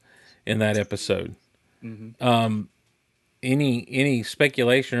absence in that episode. Mm-hmm. Any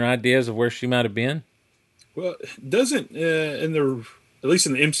speculation or ideas of where she might have been? Well, doesn't at least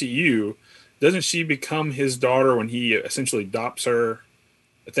in the MCU, doesn't she become his daughter when he essentially adopts her?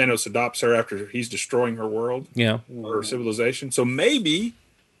 Thanos adopts her after he's destroying her world, or her civilization. So maybe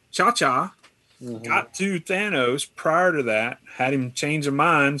Cha-Cha got to Thanos prior to that, had him change his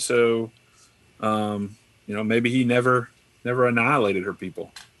mind. So, maybe he never annihilated her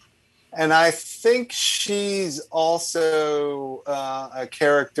people. And I think she's also a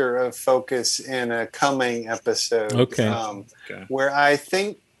character of focus in a coming episode. Okay. Where I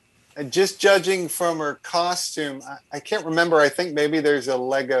think, just judging from her costume, I can't remember. I think maybe there's a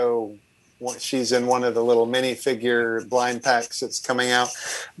Lego. She's in one of the little minifigure blind packs that's coming out.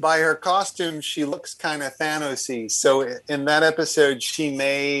 By her costume, she looks kind of Thanos-y. So in that episode, she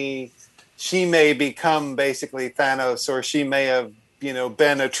may become basically Thanos, or she may have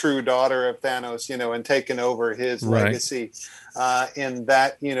been a true daughter of Thanos, and taken over his legacy in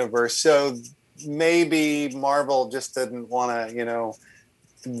that universe. So maybe Marvel just didn't want to,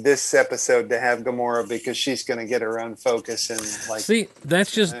 this episode to have Gamora because she's going to get her own focus and see,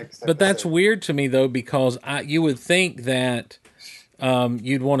 that's just, but that's weird to me though, because you would think that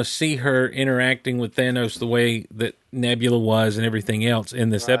you'd want to see her interacting with Thanos the way that Nebula was and everything else in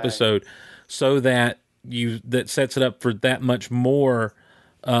this episode, so that that sets it up for that much more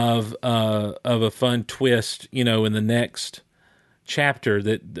of a fun twist, in the next chapter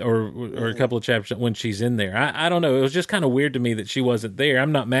or a couple of chapters when she's in there. I don't know. It was just kind of weird to me that she wasn't there.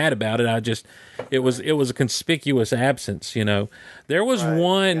 I'm not mad about it. It was a conspicuous absence. There was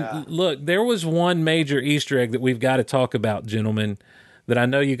there was one major Easter egg that we've got to talk about, gentlemen, that I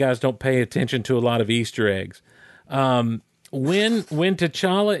know you guys don't pay attention to a lot of Easter eggs. When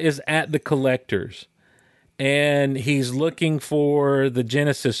T'Challa is at the Collectors, and he's looking for the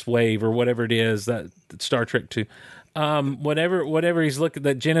Genesis wave or whatever it is, that Star Trek 2, whatever he's looking,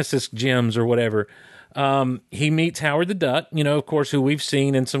 that Genesis gems or whatever. He meets Howard the Duck, of course, who we've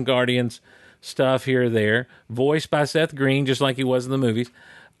seen in some Guardians stuff here or there, voiced by Seth Green, just like he was in the movies.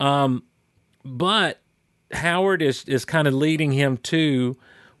 But Howard is kind of leading him to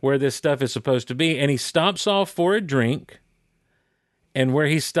where this stuff is supposed to be, and he stops off for a drink. And where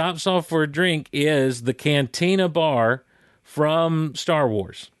he stops off for a drink is the Cantina bar from Star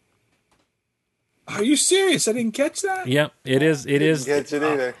Wars. Are you serious? I didn't catch that. Yep, it is. It is. Didn't catch it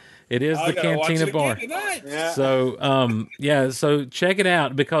either. It is the Cantina bar. Yeah. So, so check it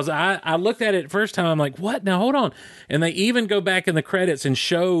out, because I looked at it first time. I'm like, what? Now hold on. And they even go back in the credits and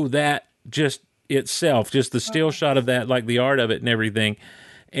show that just itself, just the still shot of that, like the art of it and everything.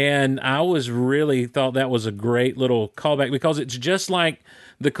 And I thought that was a great little callback, because it's just like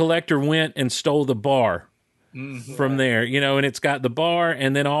the Collector went and stole the bar from there, and it's got the bar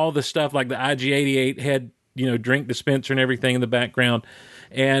and then all the stuff like the IG-88 head, drink dispenser and everything in the background.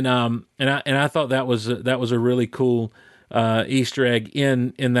 And I thought that was a really cool Easter egg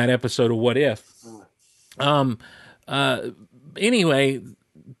in that episode of What If. Anyway,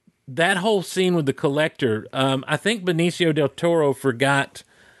 that whole scene with the Collector, I think Benicio del Toro forgot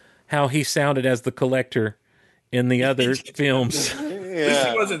how he sounded as the Collector in the other films. At least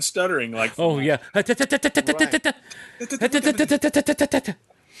he wasn't stuttering like. Oh yeah.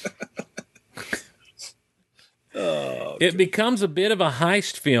 It becomes a bit of a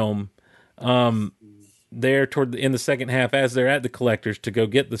heist film there in the second half, as they're at the Collectors to go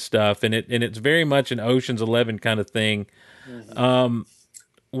get the stuff, and it's very much an Ocean's 11 kind of thing.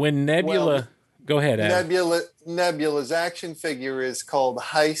 When Nebula. Go ahead, Adam. Nebula's action figure is called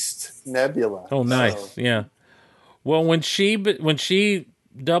Heist Nebula. Oh, nice. So. Yeah. Well, when she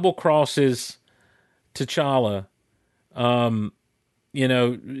double crosses T'Challa,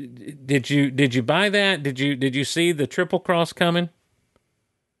 did you buy that? Did you see the triple cross coming?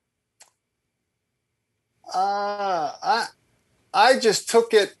 I just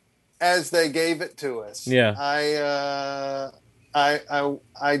took it as they gave it to us. Yeah.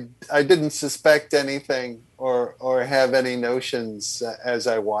 I didn't suspect anything or have any notions as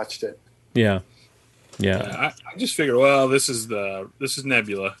I watched it. Yeah. I just figured, well, this is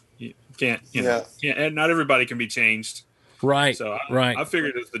Nebula. You can't, and not everybody can be changed. Right. So right. I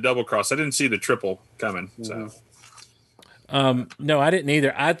figured it's the double cross. I didn't see the triple coming. So. No, I didn't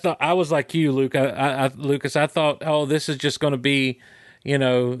either. I was like you, Luke. Lucas. I thought, oh, this is just going to be,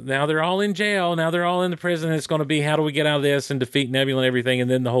 now they're all in jail. Now they're all in the prison. It's going to be, how do we get out of this and defeat Nebula and everything?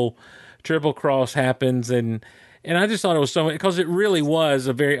 And then the whole triple cross happens, and I just thought it was so, because it really was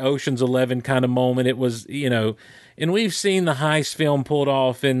a very Ocean's 11 kind of moment. It was, and we've seen the heist film pulled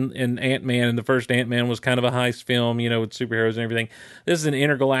off in Ant-Man, and the first Ant-Man was kind of a heist film, with superheroes and everything. This is an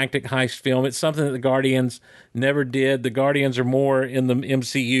intergalactic heist film. It's something that the Guardians never did. The Guardians are more in the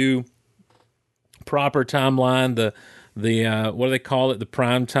MCU proper timeline, the what do they call it, the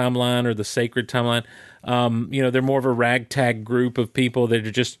prime timeline or the sacred timeline. They're more of a ragtag group of people that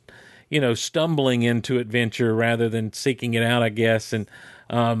are just, stumbling into adventure rather than seeking it out, I guess. And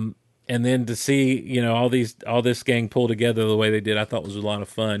then to see, all this gang pull together the way they did, I thought was a lot of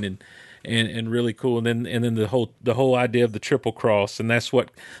fun and really cool. And then the whole idea of the triple cross, and that's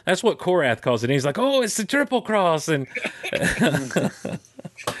what Korath calls it. And he's like, oh, it's the triple cross. And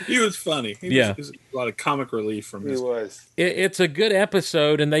he was funny. He was a lot of comic relief from his. He was. It's a good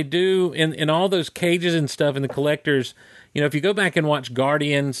episode, and they do in all those cages and stuff in the collectors. If you go back and watch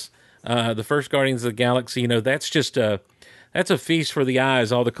Guardians, the first Guardians of the Galaxy, that's just that's a feast for the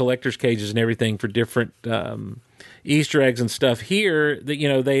eyes. All the collectors' cages and everything for different Easter eggs and stuff. Here,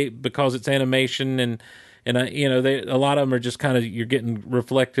 they because it's animation and a lot of them are just kind of, you're getting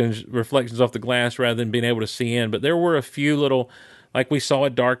reflections off the glass rather than being able to see in. But there were a few little, like we saw a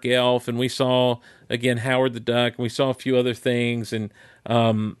Dark Elf, and we saw again Howard the Duck, and we saw a few other things, and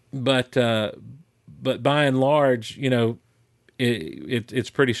but by and large, it's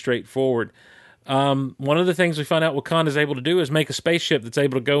pretty straightforward. One of the things we find out Wakanda is able to do is make a spaceship that's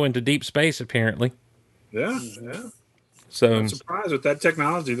able to go into deep space, apparently. Yeah. So I'm surprised with that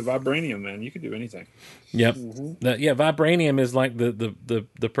technology, the vibranium, man. You can do anything. Yep. Vibranium is like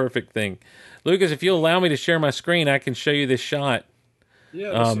the perfect thing. Lucas, if you'll allow me to share my screen, I can show you this shot.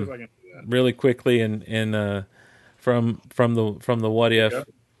 Yeah, let's see if I can do that really quickly and from the What If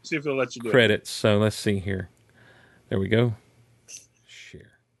see if they'll let you do credits. So let's see here. There we go.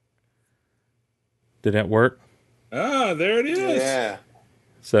 Share. Did that work? Ah, there it is. Yeah.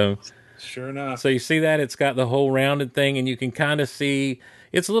 So sure enough. So you see that it's got the whole rounded thing, and you can kind of see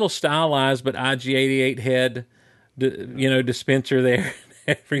it's a little stylized, but IG-88 head, dispenser there,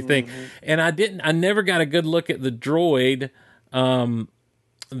 and everything. And I never got a good look at the droid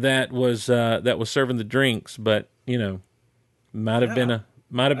that was serving the drinks, but might have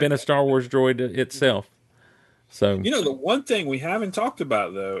been a Star Wars droid itself. So the one thing we haven't talked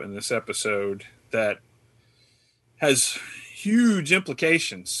about though in this episode that has huge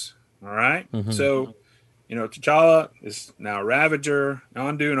implications. All right. So, T'Challa is now a Ravager,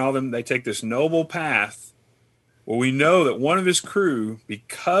 Yondu, and all them. They take this noble path. Well, we know that one of his crew,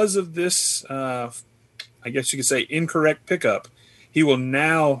 because of this, I guess you could say, incorrect pickup, he will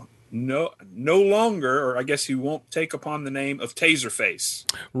now no longer, or I guess he won't take upon the name of Taserface.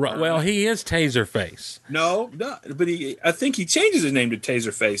 Right. Well, he is Taserface. No, but I think he changes his name to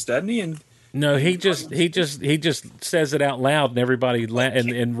Taserface, doesn't he? And no, he just says it out loud, and everybody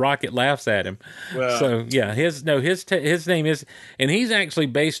and Rocket laughs at him. Well, so yeah, his name is, and he's actually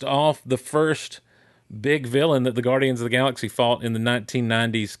based off the first big villain that the Guardians of the Galaxy fought in the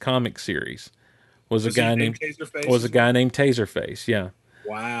 1990s comic series. Was a guy named Taserface. Yeah.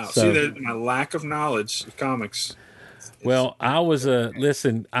 Wow. So, see, my lack of knowledge of comics. Well, I was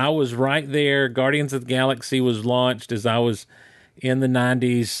right there. Guardians of the Galaxy was launched as I was in the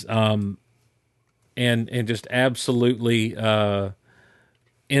 90s. And just absolutely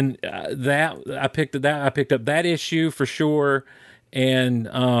in that I picked up that issue for sure, and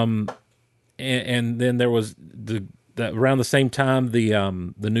then there was around the same time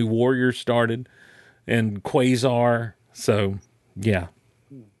the New Warriors started and Quasar. So yeah,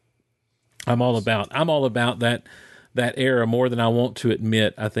 I'm all about that era more than I want to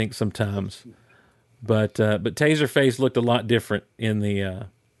admit, I think sometimes, but Taserface looked a lot different in the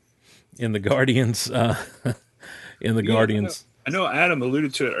Guardians. Guardians. I know Adam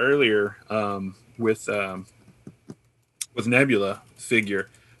alluded to it earlier with Nebula figure.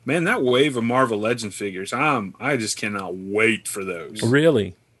 Man, that wave of Marvel Legend figures, I just cannot wait for those.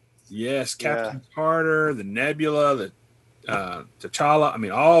 Really? Yes, Captain Carter, the Nebula, the T'Challa. I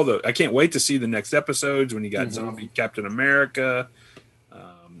mean, I can't wait to see the next episodes when you got Zombie Captain America,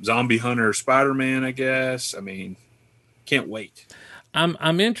 Zombie Hunter Spider-Man, I guess. I mean, can't wait.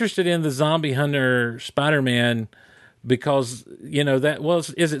 I'm interested in the Zombie Hunter Spider-Man because that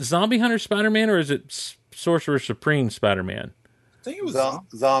was, is it Zombie Hunter Spider-Man or is it Sorcerer Supreme Spider-Man? I think it was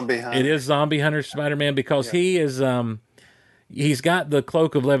Zombie Hunter. It is Zombie Hunter Spider-Man because he is he's got the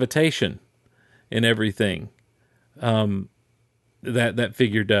cloak of levitation and everything. That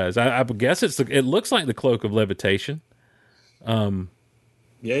figure does. I guess it looks like the cloak of levitation.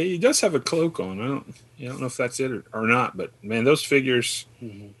 Yeah, he does have a cloak on. I don't know if that's it or not, but man, those figures,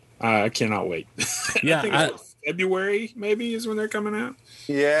 I cannot wait. Yeah, I think it's February maybe is when they're coming out.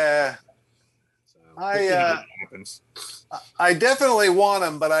 Yeah. So we'll see what happens. I definitely want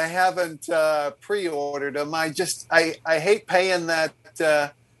them, but I haven't pre-ordered them. I hate paying that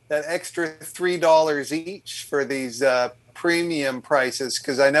extra $3 each for these premium prices,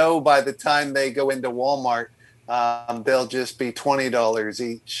 because I know by the time they go into Walmart, they'll just be $20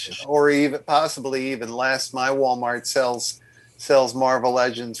 each, or even possibly even less. My Walmart sells Marvel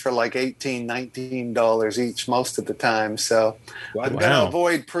Legends for like $18, $19 each most of the time. So I'm going to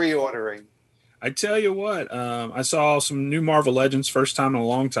avoid pre-ordering. I tell you what, I saw some new Marvel Legends first time in a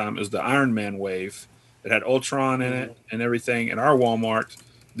long time. It was the Iron Man wave that had Ultron in it and everything at our Walmart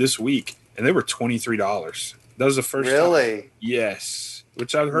this week, and they were $23. That was the first Really? time. Yes,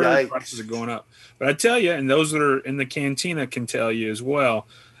 which I've heard prices are going up. But I tell you, and those that are in the cantina can tell you as well,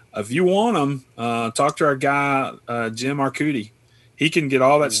 if you want them, talk to our guy, Jim Arcudi. He can get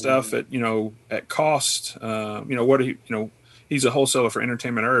all that stuff at cost. He's a wholesaler for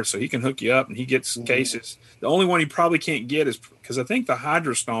Entertainment Earth, so he can hook you up, and he gets cases. The only one he probably can't get is because I think the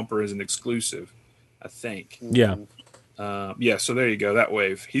Hydra Stomper is an exclusive. I think. Yeah. So there you go. That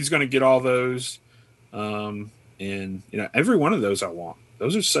wave. He's going to get all those, and every one of those I want.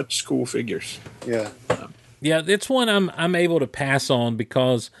 Those are such cool figures. Yeah. Yeah, it's one I'm able to pass on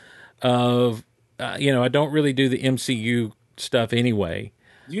because of I don't really do the MCU stuff anyway.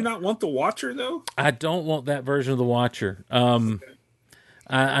 Do you not want the Watcher though? I don't want that version of the Watcher.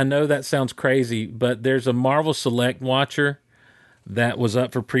 I know that sounds crazy, but there's a Marvel Select Watcher that was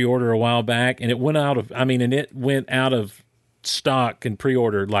up for pre-order a while back, and it went out of stock and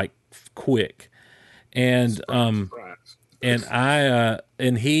pre-order like quick. And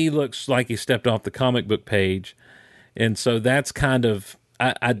and he looks like he stepped off the comic book page, and so that's kind of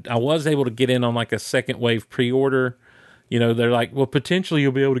I was able to get in on like a second wave pre-order. They're like, well, potentially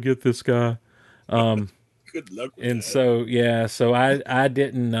you'll be able to get this guy. Good luck with and that. so I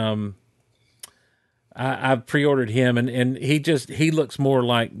didn't I pre-ordered him, and he looks more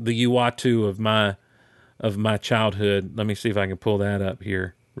like the Uatu of my childhood. Let me see if I can pull that up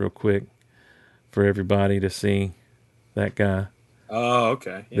here real quick for everybody to see that guy. Oh,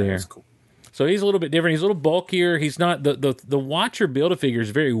 okay. Yeah, there. That's cool. So he's a little bit different. He's a little bulkier. He's not the Watcher Build-A-Figure is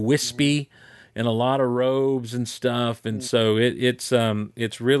very wispy and a lot of robes and stuff, and so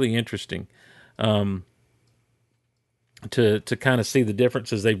it's really interesting to kind of see the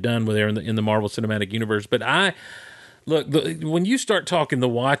differences they've done with there in the Marvel Cinematic Universe. But when you start talking the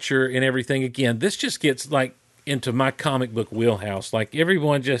Watcher and everything again, this just gets like into my comic book wheelhouse. Like,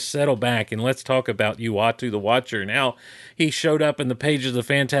 everyone just settle back and let's talk about Uatu the Watcher and how he showed up in the pages of the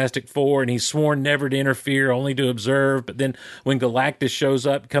Fantastic Four, and he's sworn never to interfere, only to observe. But then when Galactus shows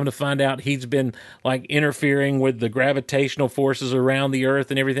up, come to find out he's been like interfering with the gravitational forces around the Earth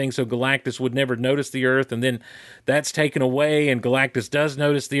and everything, so Galactus would never notice the Earth, and then that's taken away and Galactus does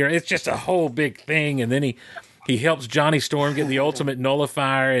notice the Earth. It's just a whole big thing. And then he helps Johnny Storm get the ultimate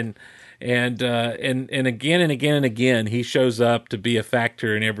nullifier, and again and again and again, he shows up to be a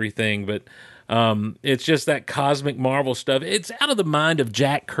factor in everything. But it's just that cosmic Marvel stuff. It's out of the mind of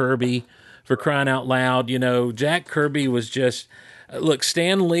Jack Kirby, for crying out loud. Jack Kirby was just... Look,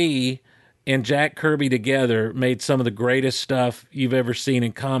 Stan Lee and Jack Kirby together made some of the greatest stuff you've ever seen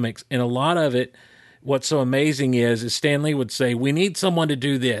in comics. And a lot of it, what's so amazing is Stan Lee would say, we need someone to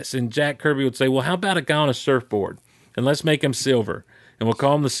do this. And Jack Kirby would say, well, how about a guy on a surfboard? And let's make him silver. And we'll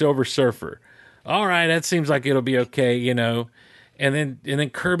call him the Silver Surfer. All right, that seems like it'll be okay, And then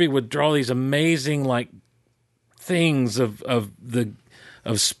Kirby would draw these amazing like things of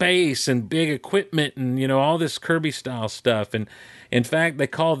space and big equipment and all this Kirby style stuff. And in fact, they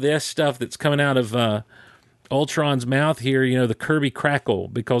call this stuff that's coming out of Ultron's mouth here, the Kirby crackle,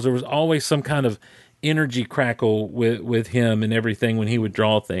 because there was always some kind of energy crackle with him and everything when he would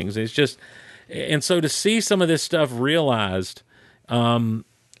draw things. It's just, and so to see some of this stuff realized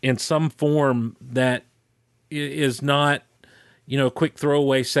in some form that is not, a quick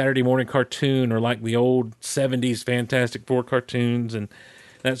throwaway Saturday morning cartoon or like the old 70s Fantastic Four cartoons. And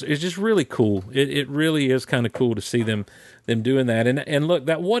it's just really cool. It really is kind of cool to see them doing that. And look,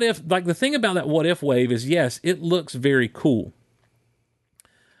 that what if, like the thing about that what if wave is, yes, it looks very cool.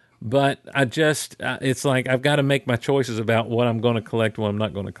 But I just, it's like I've got to make my choices about what I'm going to collect, what I'm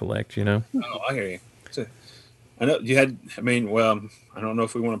not going to collect. Oh, I hear you. I know you had. I mean, well, I don't know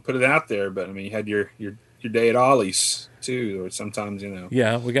if we want to put it out there, but I mean, you had your day at Ollie's too, or sometimes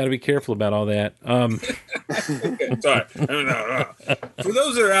Yeah, we got to be careful about all that. Sorry, no. For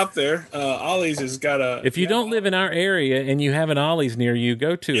those that are out there, Ollie's has got a. If you don't live in our area and you have an Ollie's near you,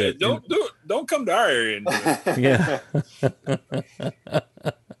 go to it. Don't do it. Don't come to our area and do it. Yeah.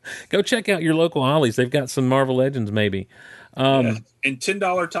 Go check out your local Ollie's. They've got some Marvel Legends, maybe. And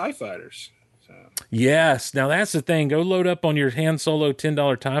 $10 TIE fighters. So. Yes. Now that's the thing. Go load up on your Han Solo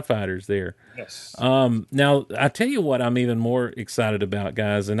 $10 TIE fighters there. Yes. Now I tell you what I'm even more excited about,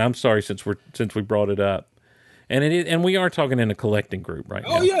 guys, and I'm sorry since we brought it up. And we are talking in a collecting group right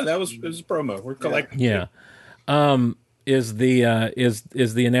now. Oh yeah, it was a promo. We're collecting. Yeah. Is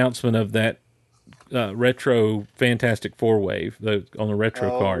the announcement of that retro Fantastic Four wave on the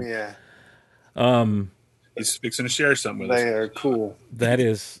retro card. Yeah. He's fixing to share something with us. They are cool. That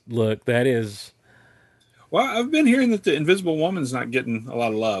is. Well, I've been hearing that the Invisible Woman's not getting a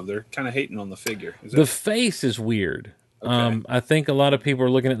lot of love. They're kind of hating on the figure. The face is weird. Okay. I think a lot of people are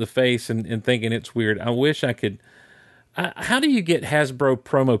looking at the face and thinking it's weird. I wish I could. How do you get Hasbro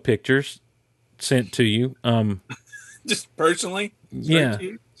promo pictures sent to you? Just personally? Yeah.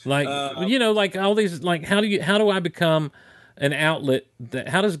 Like like all these. Like how do I become an outlet?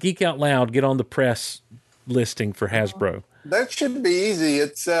 How does Geek Out Loud get on the press listing for Hasbro? That should be easy.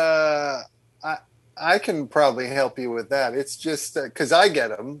 It's I can probably help you with that. It's just because I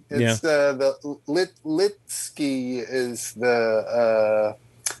get them. It's the Litsky is the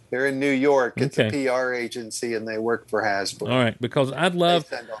they're in New York. It's a PR agency and they work for Hasbro. All right, because I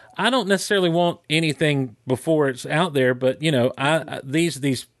don't necessarily want anything before it's out there, but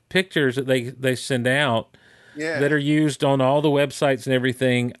these pictures that they send out that are used on all the websites and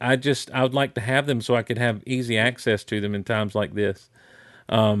everything, I would like to have them so I could have easy access to them in times like this.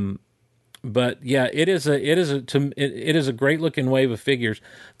 But yeah, it is a great looking wave of figures.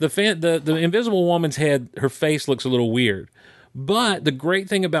 The Invisible Woman's head, her face looks a little weird, but the great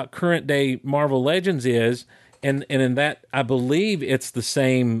thing about current day Marvel Legends is, and in that I believe it's the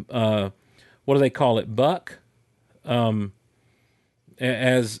same. What do they call it? Buck, as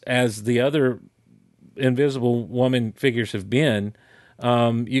the other Invisible Woman figures have been.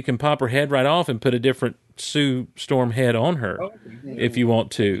 You can pop her head right off and put a different Sue Storm head on her if you want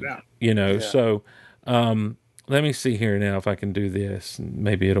to. So let me see here now if I can do this.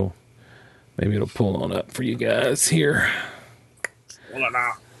 Maybe it'll pull on up for you guys here.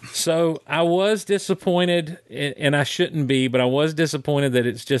 So I was disappointed, and I shouldn't be, but I was disappointed that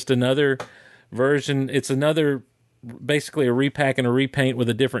it's just another version. It's basically a repack and a repaint with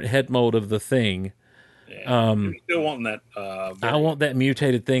a different head mold of the Thing. Yeah, you're still wanting that. I want that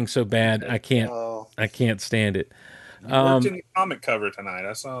mutated Thing so bad. I can't stand it. Worked in the comic cover tonight.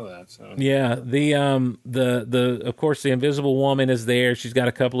 I saw that. So. Yeah, the of course the Invisible Woman is there. She's got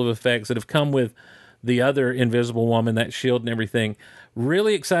a couple of effects that have come with the other Invisible Woman, that shield and everything.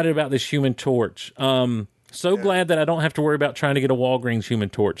 Really excited about this Human Torch. Glad that I don't have to worry about trying to get a Walgreens Human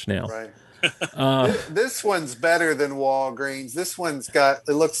Torch now. Right. This one's better than Walgreens. This one's it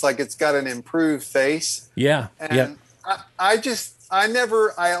looks like it's got an improved face. Yeah. And I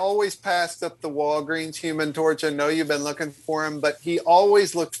always passed up the Walgreens Human Torch. I know you've been looking for him, but he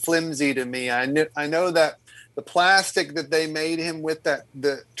always looked flimsy to me. I know that the plastic that they made him with,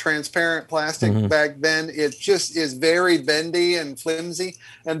 the transparent plastic back then, it just is very bendy and flimsy.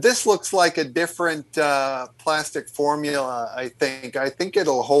 And this looks like a different plastic formula. I think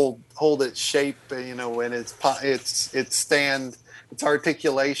it'll hold its shape, and its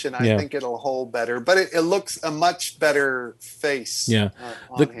articulation. I think it'll hold better, but it looks a much better face. Yeah,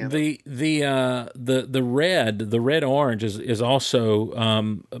 on him. the red orange is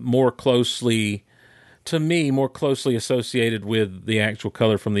also more closely associated with the actual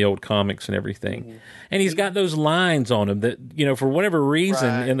color from the old comics and everything. And he's got those lines on him that, for whatever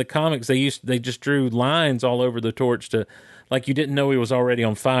reason in the comics, they just drew lines all over the torch to, like, you didn't know he was already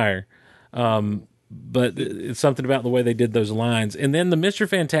on fire. But it's something about the way they did those lines. And then the Mr.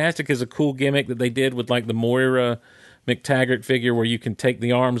 Fantastic is a cool gimmick that they did with, like, the Moira McTaggart figure, where you can take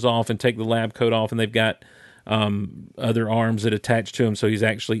the arms off and take the lab coat off, and they've got other arms that attach to him, so he's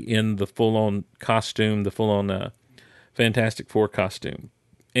actually in the full-on costume, the full-on Fantastic Four costume,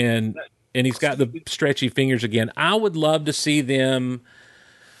 and he's got the stretchy fingers again. I would love to see them.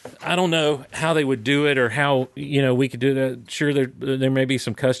 I don't know how they would do it, or how we could do that. Sure, there may be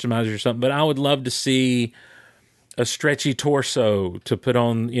some customizers or something, but I would love to see a stretchy torso to put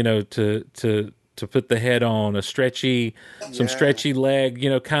on, to to put the head on, some stretchy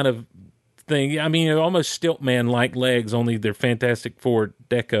leg, kind of thing. I mean, almost Stiltman like legs, only they're Fantastic Four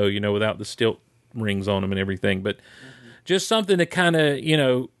deco, without the stilt rings on them and everything. But just something to kind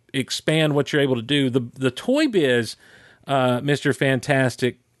of, expand what you're able to do. The Toy Biz, Mr.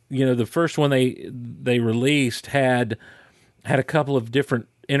 Fantastic, the first one they released had a couple of different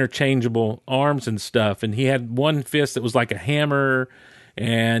interchangeable arms and stuff, and he had one fist that was like a hammer,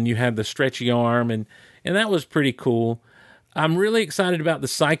 and you had the stretchy arm, and that was pretty cool. I'm really excited about the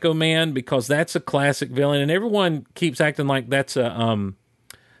Psycho Man because that's a classic villain, and everyone keeps acting like that's a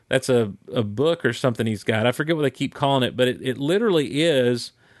book or something he's got. I forget what they keep calling it, but it literally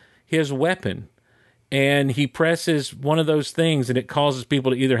is his weapon. And he presses one of those things, and it causes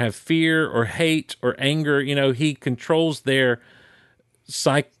people to either have fear or hate or anger. He controls their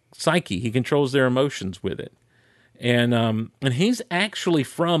psyche. He controls their emotions with it. And he's actually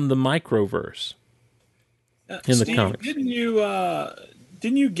from the Microverse in Steve, the comics.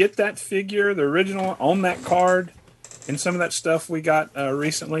 Didn't you get that figure, the original, on that card, and some of that stuff we got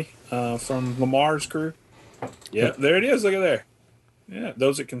recently from Lamar's crew? Yeah, there it is. Look at there. Yeah,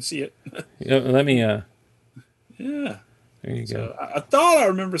 those that can see it. Let me. Yeah. There you So go. I thought I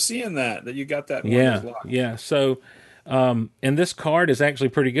remember seeing that you got that. Yeah. So, and this card is actually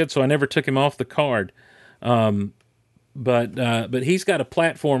pretty good. So I never took him off the card. But he's got a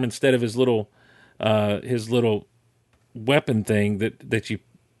platform instead of his little weapon thing that you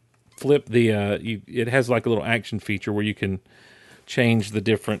flip the it has like a little action feature where you can change the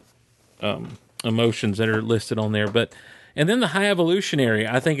different emotions that are listed on there. And then the High Evolutionary,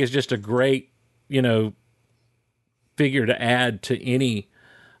 I think, is just a great, figure to add to any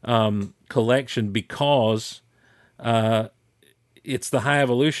collection because it's the High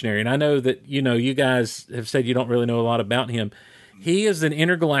Evolutionary. And I know that, you guys have said you don't really know a lot about him. He is an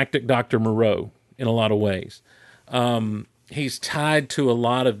intergalactic Dr. Moreau in a lot of ways. He's tied to a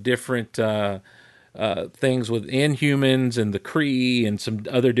lot of different things with Inhumans and the Kree and some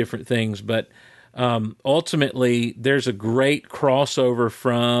other different things, but ultimately, there's a great crossover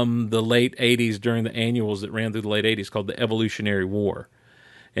from the late 80s during the annuals that ran through the late 80s called the Evolutionary War.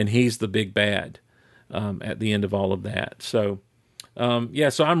 And he's the big bad at the end of all of that. So,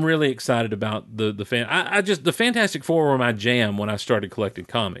 so I'm really excited about the the Fantastic Four were my jam when I started collecting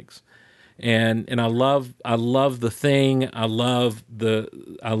comics. And I love the Thing. I love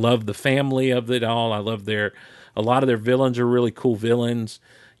the family of it all. I love a lot of their villains are really cool villains.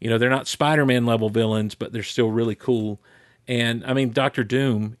 They're not Spider-Man level villains, but they're still really cool. And I mean, Doctor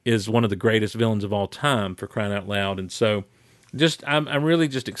Doom is one of the greatest villains of all time, for crying out loud. And so, I'm really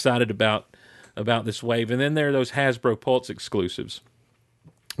just excited about this wave. And then there are those Hasbro Pulse exclusives,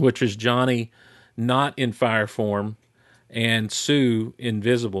 which is Johnny not in fire form and Sue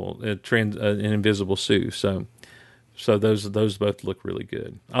invisible, an invisible Sue. So those both look really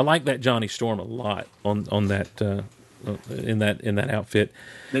good. I like that Johnny Storm a lot on that. In that outfit.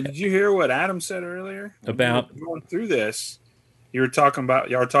 Now, did you hear what Adam said earlier about going through this? Y'all were talking about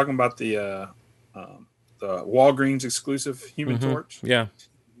the Walgreens exclusive Human Torch. Yeah,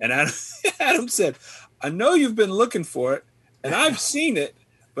 and Adam said, "I know you've been looking for it, and I've seen it,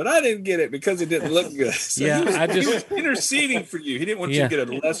 but I didn't get it because it didn't look good." So he was interceding for you. He didn't want you to get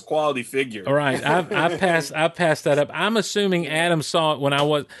a less quality figure. All right, I passed that up. I'm assuming Adam saw it when I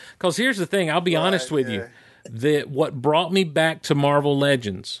was, because here's the thing. I'll be honest with you. That what brought me back to Marvel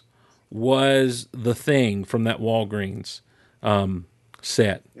Legends was the Thing from that Walgreens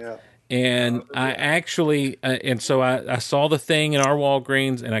set. Yeah. And I actually, and so I saw the Thing in our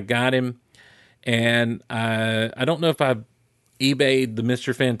Walgreens, and I got him. And I don't know if I eBayed the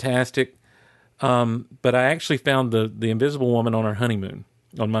Mr. Fantastic, but I actually found the Invisible Woman on my honeymoon.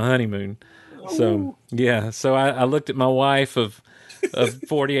 So so I looked at my wife of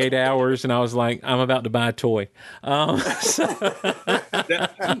 48 hours, and I was like, I'm about to buy a toy. I'm just going to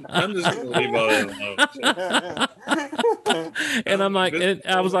leave all that alone. And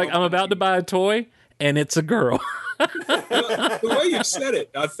I was like, I'm about to buy a toy, and it's a girl. The way you said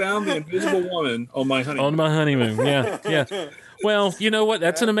it, I found the Invisible Woman on my honeymoon. On my honeymoon, yeah. Well, you know what?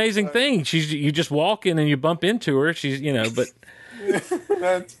 That's an amazing thing. You just walk in and you bump into her. She's, but...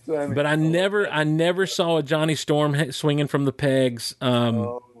 That's funny. But I never saw a Johnny Storm swinging from the pegs.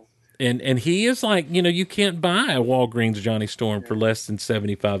 And he is like, you can't buy a Walgreens Johnny Storm for less than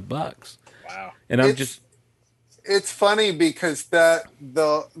 $75. Wow. And it's funny because that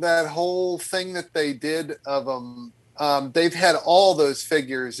whole thing that they did of them, they've had all those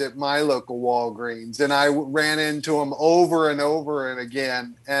figures at my local Walgreens, and I ran into them over and over and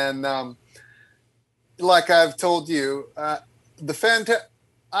again. And like I've told you,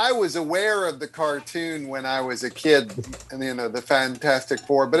 I was aware of the cartoon when I was a kid, and the Fantastic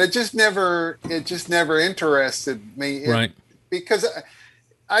Four, but it just never interested me, Right. Because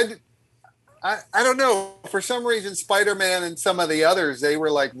I don't know, for some reason Spider-Man and some of the others, they were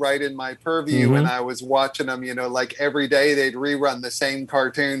like right in my purview, and I was watching them, like every day they'd rerun the same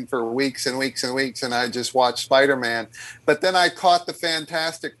cartoon for weeks and weeks and weeks, and I just watched Spider-Man. But then I caught the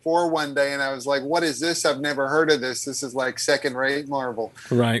Fantastic Four one day, and I was like, what is this? I've never heard of this. This is like second-rate Marvel.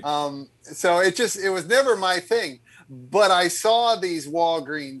 Right. So it was never my thing. But I saw these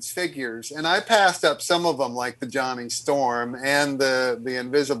Walgreens figures, and I passed up some of them, like the Johnny Storm and the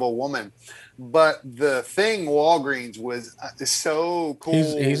Invisible Woman. But the Thing Walgreens was so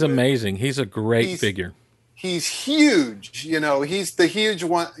cool. He's amazing. He's a great figure. He's huge. He's the huge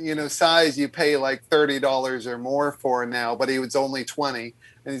one, size you pay like $30 or more for now, but he was only $20.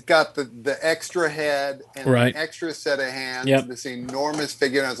 And he's got the extra head and an extra set of hands, this enormous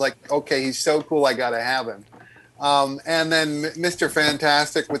figure. And I was like, okay, he's so cool, I got to have him. And then Mr.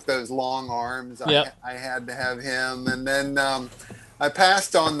 Fantastic with those long arms, I had to have him. And then I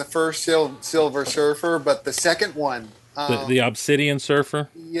passed on the first Silver Surfer, but the second one. The Obsidian Surfer?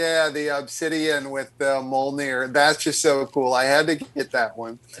 Yeah, the Obsidian with Mjolnir. That's just so cool. I had to get that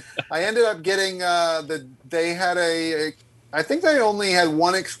one. I ended up getting they had I think they only had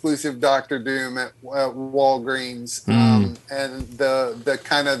one exclusive Doctor Doom at Walgreens, and the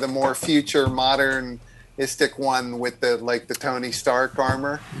kind of the more future modernistic one with the Tony Stark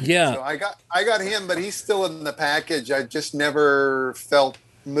armor. Yeah. So I got him, but he's still in the package. I just never felt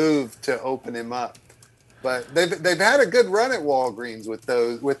moved to open him up. But they've had a good run at Walgreens with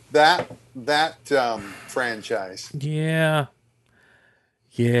that franchise. Yeah.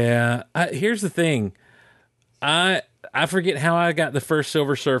 Here's the thing. I forget how I got the first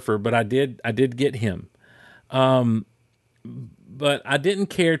Silver Surfer, but I did get him. But I didn't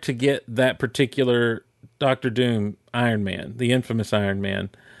care to get that particular Doctor Doom Iron Man, the infamous Iron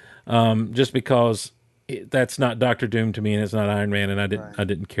Man, just because that's not Doctor Doom to me, and it's not Iron Man, and I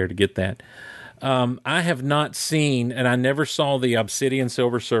didn't care to get that. I have not seen, and I never saw the Obsidian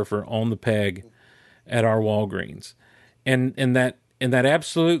Silver Surfer on the peg at our Walgreens, and that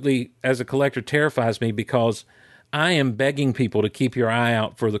absolutely, as a collector, terrifies me, because I am begging people to keep your eye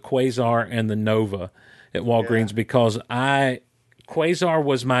out for the Quasar and the Nova at Walgreens, because Quasar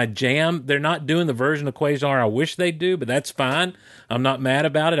was my jam. They're not doing the version of Quasar I wish they'd do, but that's fine. I'm not mad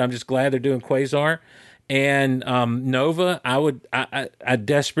about it. I'm just glad they're doing Quasar. And Nova, I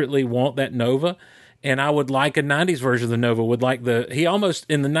desperately want that Nova, and I would like a 90s version of the Nova. He almost,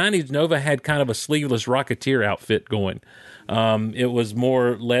 in the 90s, Nova had kind of a sleeveless Rocketeer outfit going. It was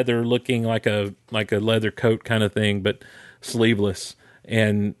more leather looking, like a leather coat kind of thing, but sleeveless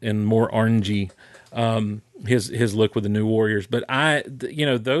and more orangey. His look with the New Warriors. But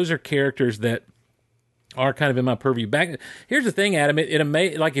those are characters that are kind of in my purview. Here's the thing, Adam.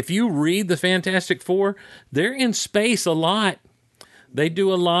 Like, if you read the Fantastic Four, they're in space a lot. They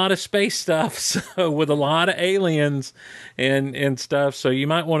do a lot of space stuff, so with a lot of aliens and stuff. So you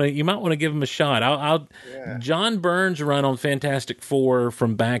might want to give them a shot. John Byrne's run on Fantastic Four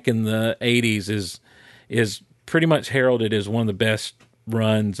from back in the 80s is pretty much heralded as one of the best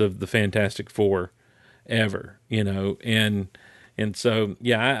runs of the Fantastic Four ever. And so,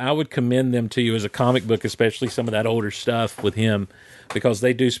 I would commend them to you as a comic book, especially some of that older stuff with him, because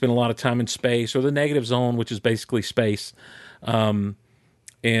they do spend a lot of time in space, or the Negative Zone, which is basically space. I fell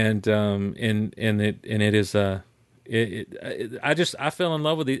in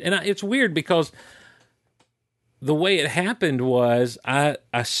love with it. And it's weird, because the way it happened was I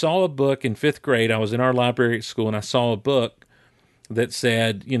saw a book in 5th grade. I was in our library at school, and I saw a book that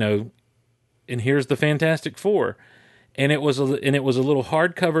said, and here's the Fantastic Four. And it was a little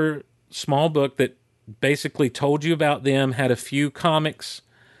hardcover small book that basically told you about them, had a few comics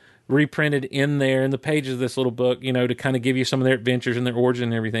reprinted in there in the pages of this little book, to kind of give you some of their adventures and their origin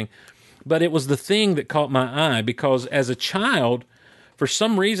and everything. But it was the Thing that caught my eye, because as a child, for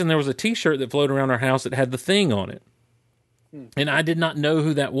some reason, there was a T-shirt that floated around our house that had the Thing on it. And I did not know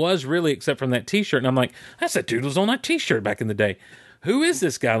who that was, really, except from that T-shirt. And I'm like, that's that dude was on that T-shirt back in the day. Who is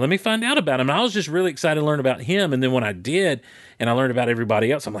this guy? Let me find out about him. And I was just really excited to learn about him. And then when I did, and I learned about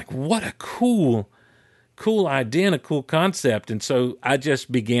everybody else, I'm like, what a cool idea and a cool concept. And so I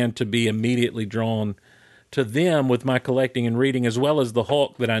just began to be immediately drawn to them with my collecting and reading, as well as the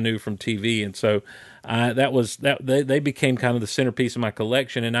Hulk that I knew from TV. And so they became kind of the centerpiece of my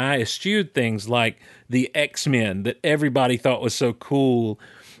collection. And I eschewed things like the X-Men that everybody thought was so cool,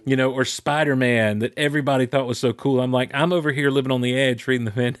 or Spider-Man that everybody thought was so cool. I'm like, I'm over here living on the edge reading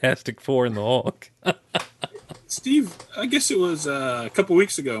the Fantastic Four and the Hulk. Steve, I guess it was a couple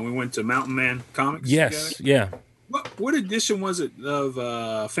weeks ago. We went to Mountain Man Comics. Yes, together. yeah. What edition was it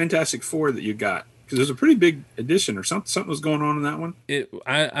of Fantastic Four that you got? Because it was a pretty big edition, or something. Something was going on in that one.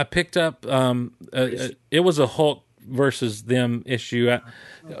 I picked up. It was a Hulk versus them issue.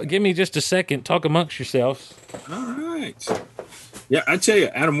 Give me just a second. Talk amongst yourselves. All right. Yeah, I tell you,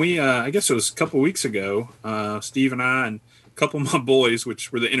 Adam. We I guess it was a couple weeks ago. Steve and I and a couple of my boys,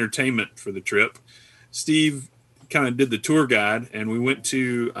 which were the entertainment for the trip. Steve kind of did the tour guide, and we went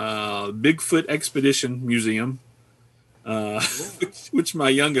to Bigfoot Expedition Museum, which my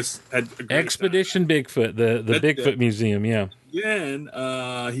youngest had. A great Expedition time. Bigfoot, the Bigfoot Museum, yeah. Then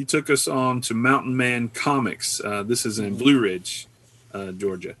he took us on to Mountain Man Comics. This is in Blue Ridge,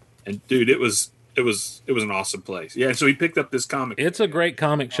 Georgia, and dude, it was an awesome place. Yeah, so he picked up this comic. It's a great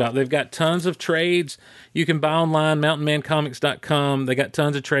comic shop. They've got tons of trades. You can buy online, mountainmancomics.com. They got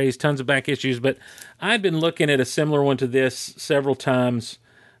tons of trades, tons of back issues. But I'd been looking at a similar one to this several times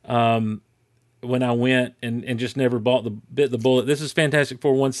when I went and just never bit the bullet. This is Fantastic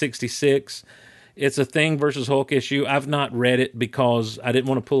Four 166. It's a Thing versus Hulk issue. I've not read it because I didn't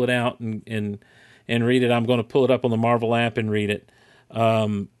want to pull it out and read it. I'm going to pull it up on the Marvel app and read it.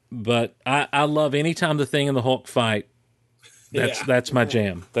 But I love any time the Thing and the Hulk fight. That's my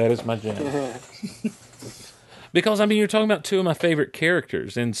jam. That is my jam. Because I mean, you're talking about two of my favorite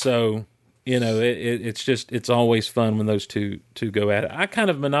characters, and so it's always fun when those two go at it. I kind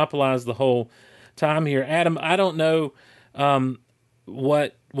of monopolize the whole time here, Adam. I don't know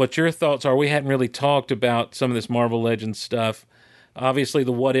what your thoughts are. We hadn't really talked about some of this Marvel Legends stuff. Obviously,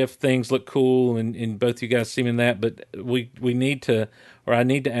 the what if things look cool, and both you guys seem in that. But we need to, or I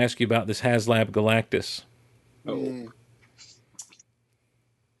need to ask you about this HasLab Galactus. Oh.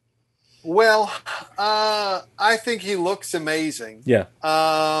 Well, I think he looks amazing. Yeah.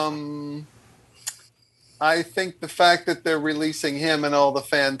 I think the fact that they're releasing him and all the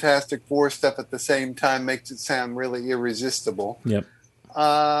Fantastic Four stuff at the same time makes it sound really irresistible. Yep.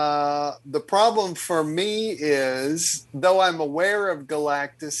 The problem for me is, though I'm aware of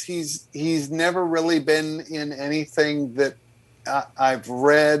Galactus, he's never really been in anything that I've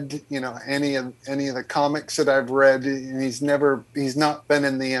read. Any of the comics that I've read, and he's not been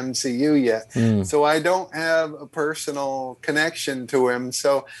in the MCU yet. So I don't have a personal connection to him.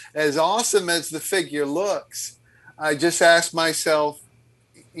 So as awesome as the figure looks, I just ask myself,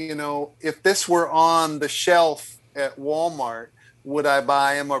 if this were on the shelf at Walmart, would I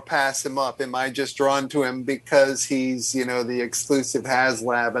buy him or pass him up? Am I just drawn to him because he's, the exclusive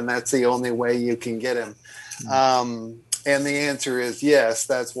HasLab and that's the only way you can get him? And the answer is yes.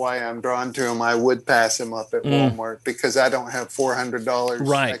 That's why I'm drawn to him. I would pass him up at Walmart because I don't have $400.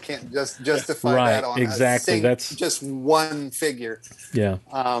 Right. I can't just justify that on that's just one figure. Yeah.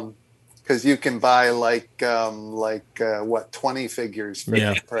 Because you can buy 20 figures for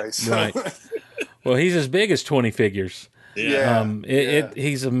that price. Right. Well, he's as big as 20 figures. Yeah.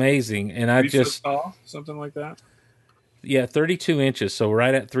 He's amazing, and I 3 just foot tall, something like that. Yeah, 32 inches, so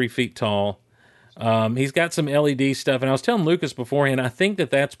right at 3 feet tall. He's got some LED stuff, and I was telling Lucas beforehand, I think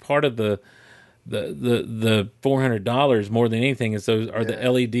that's part of the $400 more than anything is those are the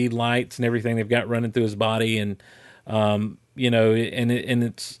LED lights and everything they've got running through his body, and and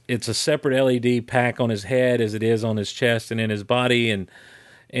it's a separate LED pack on his head as it is on his chest and in his body, and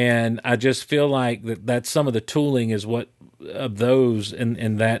I just feel like that's some of the tooling is what of those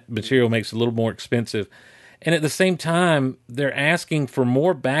and that material makes it a little more expensive. And at the same time, they're asking for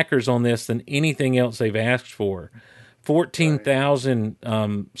more backers on this than anything else they've asked for. 14,000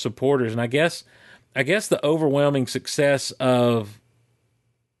 supporters. And I guess the overwhelming success of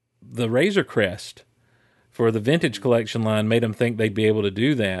the Razor Crest for the Vintage Collection line made them think they'd be able to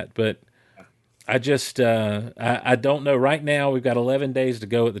do that. But I just, I don't know. Right now, we've got 11 days to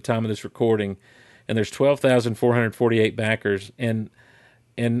go at the time of this recording, and there's 12,448 backers. And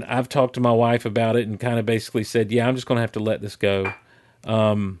I've talked to my wife about it and kind of basically said, yeah, I'm just going to have to let this go.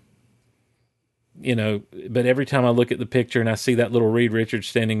 But every time I look at the picture and I see that little Reed Richards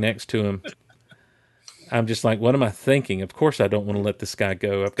standing next to him, I'm just like, what am I thinking? Of course I don't want to let this guy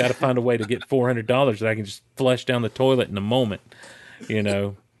go. I've got to find a way to get $400 that I can just flush down the toilet in a moment.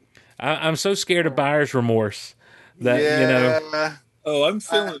 I'm so scared of buyer's remorse that, Oh, I'm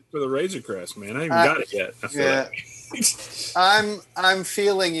feeling it for the Razor Crest, man. I haven't got it yet. I feel like. I'm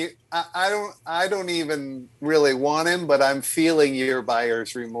feeling you. I don't even really want him, but I'm feeling your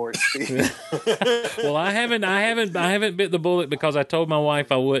buyer's remorse, Steve. Well, I haven't bit the bullet because I told my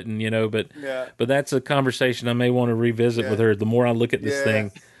wife I wouldn't, but that's a conversation I may want to revisit with her. The more I look at this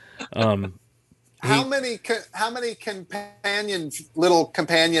thing, how many little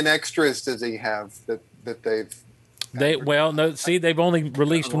companion extras does he have that they've. They've only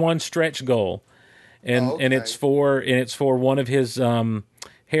released one stretch goal, and it's for one of his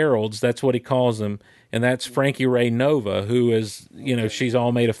heralds. That's what he calls them, and that's Frankie Ray Nova, who is she's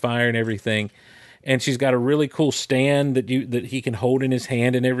all made of fire and everything, and she's got a really cool stand that he can hold in his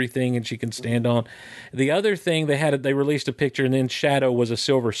hand and everything, and she can stand on. The other thing they released a picture, and then Shadow was a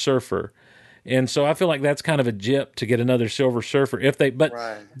Silver Surfer. And so I feel like that's kind of a jip to get another Silver Surfer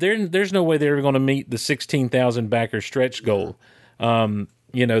there's no way they're ever going to meet the 16,000 backer stretch goal.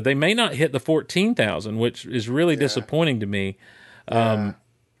 They may not hit the 14,000, which is really disappointing to me.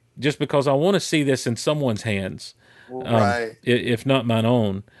 Just because I want to see this in someone's hands, if not mine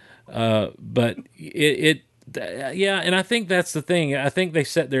own. But and I think that's the thing. I think they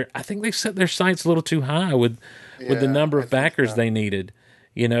set their sights a little too high with the number of backers they needed.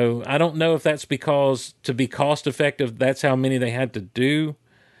 I don't know if that's because to be cost effective, that's how many they had to do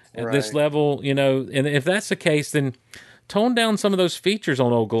at this level, and if that's the case, then tone down some of those features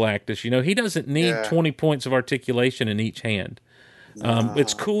on old Galactus. He doesn't need 20 points of articulation in each hand. No.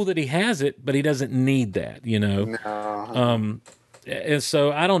 It's cool that he has it, but he doesn't need that, No. And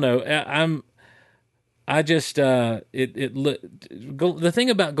so I don't know. The thing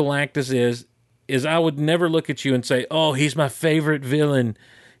about Galactus is I would never look at you and say, oh, he's my favorite villain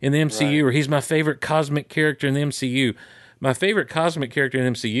in the MCU, or he's my favorite cosmic character in the MCU. My favorite cosmic character in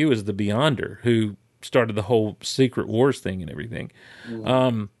the MCU is the Beyonder, who started the whole Secret Wars thing and everything.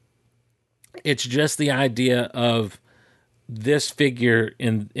 Mm-hmm. It's just the idea of this figure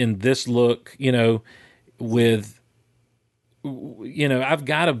in this look, with, I've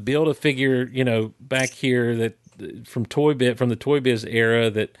got to build a figure, back here that from the Toy Biz era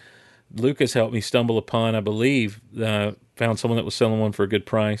that Lucas helped me stumble upon, I believe. Found someone that was selling one for a good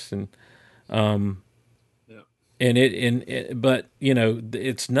price, and but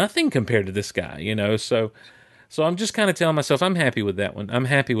it's nothing compared to this guy, So I'm just kind of telling myself I'm happy with that one.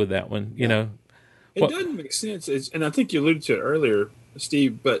 It doesn't make sense, and I think you alluded to it earlier,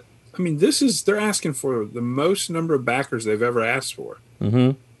 Steve. But I mean, they're asking for the most number of backers they've ever asked for.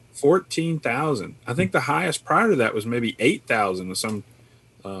 Mm-hmm. 14,000. I think the highest prior to that was maybe 8,000 with some.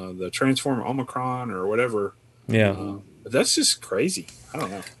 The Transformer Omicron or whatever. Yeah. But that's just crazy. I don't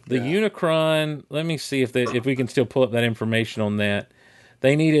know. The Unicron, let me see if we can still pull up that information on that.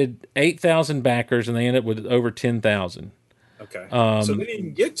 They needed 8,000 backers, and they ended up with over 10,000. Okay. So they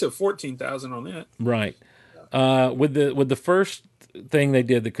didn't get to 14,000 on that. Right. With the first thing they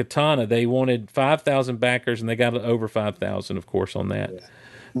did, the Katana, they wanted 5,000 backers, and they got over 5,000, of course, on that. Yeah.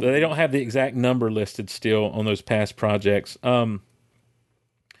 But they don't have the exact number listed still on those past projects.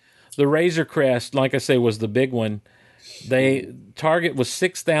 The Razor Crest, like I say, was the big one. Target was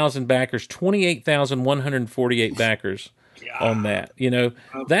 6,000 backers, 28,148 backers on that.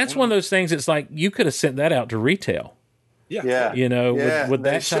 That's one of those things. It's like you could have sent that out to retail. Yeah. With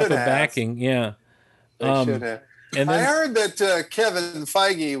that type of backing. Yeah. They should have. And then, I heard that Kevin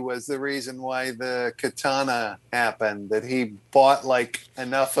Feige was the reason why the Katana happened. That he bought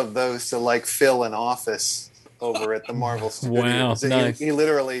enough of those to fill an office over at the Marvel Studios. Wow, nice. He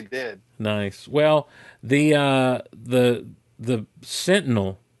literally did. Nice. Well, the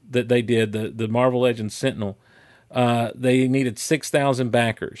Sentinel that they did, the Marvel Legends Sentinel, they needed 6,000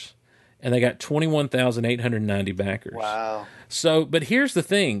 backers, and they got 21,890 backers. Wow. So, but here's the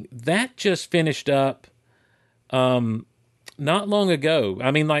thing. That just finished up not long ago.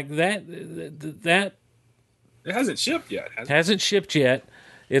 I mean, that it hasn't shipped yet. Hasn't shipped yet.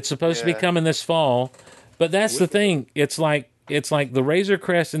 It's supposed to be coming this fall. But that's the thing. It's like the Razor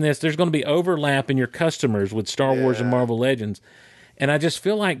Crest in this. There's going to be overlap in your customers with Star Wars and Marvel Legends, and I just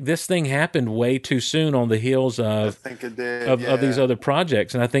feel like this thing happened way too soon on the heels of I think it did, of these other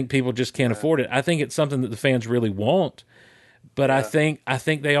projects, and I think people just can't afford it. I think it's something that the fans really want, but I think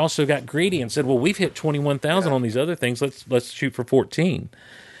they also got greedy and said, "Well, we've hit 21,000 on these other things. Let's shoot for 14."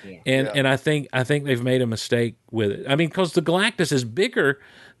 Yeah. And I think they've made a mistake with it. I mean, because the Galactus is bigger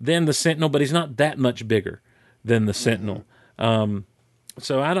than the Sentinel, but he's not that much bigger than the Sentinel.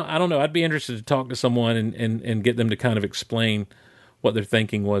 So I don't know. I'd be interested to talk to someone and get them to kind of explain what their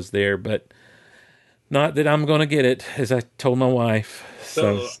thinking was there, but not that I'm going to get it, as I told my wife.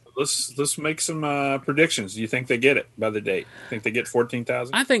 So let's make some predictions. Do you think they get it by the date? Think they get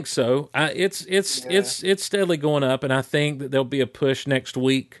 14,000? I think so. It's steadily going up, and I think that there'll be a push next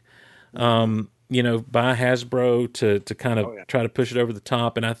week. By Hasbro to kind of try to push it over the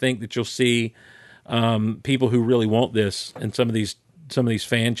top, and I think that you'll see people who really want this, and some of these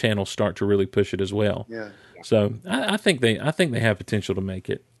fan channels start to really push it as well. Yeah. So I think they have potential to make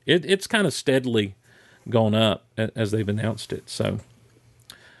it. It's kind of steadily gone up as they've announced it. So,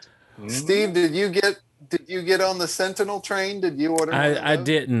 Steve, did you get Did you get on the Sentinel train? Did you order one of I those?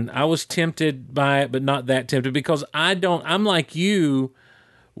 didn't. I was tempted by it, but not that tempted because I'm like you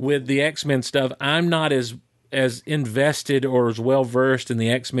with the X-Men stuff. I'm not as invested or as well versed in the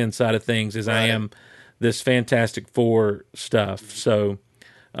X-Men side of things as I Right. am this Fantastic Four stuff. So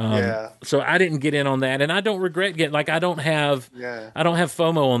Yeah. so I didn't get in on that, and I don't regret getting. Like Yeah. I don't have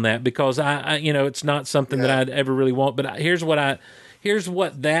FOMO on that because I it's not something that Yeah. I'd ever really want. But here's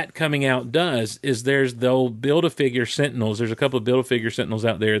what that coming out does is there's the old Build-A-Figure Sentinels. There's a couple of Build-A-Figure Sentinels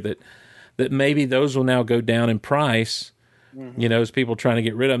out there that maybe those will now go down in price. As people trying to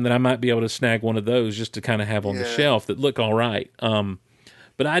get rid of them, then I might be able to snag one of those just to kind of have on the Yeah. shelf that look all right.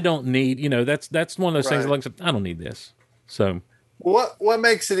 But I don't need, that's one of those things. Right. Like I don't need this. So What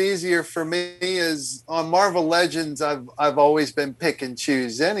makes it easier for me is on Marvel Legends. I've always been pick and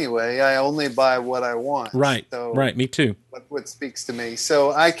choose anyway. I only buy what I want. right, So me too. what speaks to me.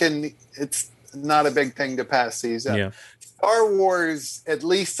 So I can. It's not a big thing to pass these up. Yeah, Star Wars, at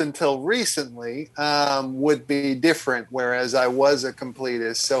least until recently, would be different. Whereas I was a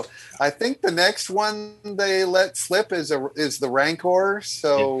completist. So I think the next one they let slip is the Rancor.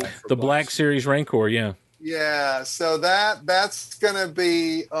 So. the Black Series Rancor. Yeah, Yeah, so that's gonna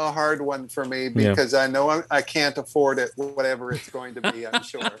be a hard one for me because I know I can't afford it, whatever it's going to be. I'm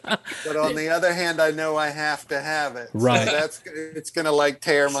sure, but on the other hand, I know I have to have it. Right. So it's gonna like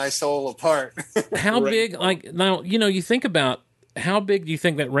tear my soul apart. how big? Like now, you think about how big do you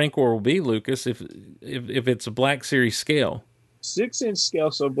think that Rancor will be, Lucas? If it's a Black Series scale, 6-inch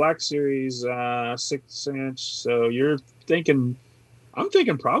scale. So Black Series, 6-inch. So I'm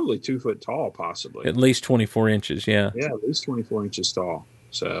thinking probably 2 foot tall, possibly. at least 24 inches. Yeah. Yeah, at least 24 inches tall.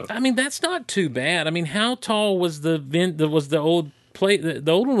 So I mean, that's not too bad. I mean, how tall was the old plate?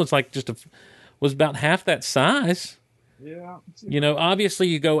 The old one was like was about half that size. yeah, Obviously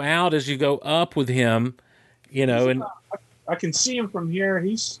you go out as you go up with him, and I can see him from here.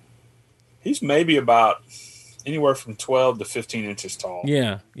 He's maybe about anywhere from 12 to 15 inches tall.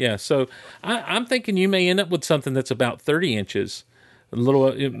 yeah. So I'm thinking you may end up with something that's about 30 inches. A little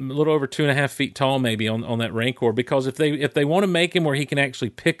over 2.5 feet tall, maybe on that Rancor. Because if they want to make him where he can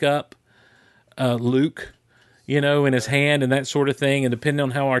actually pick up Luke, in his hand and that sort of thing, and depending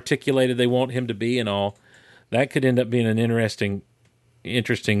on how articulated they want him to be and all, that could end up being an interesting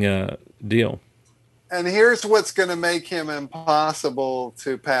deal. And here's what's going to make him impossible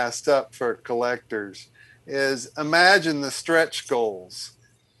to pass up for collectors: is imagine the stretch goals.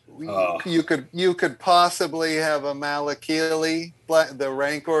 You could possibly have a Malakili, the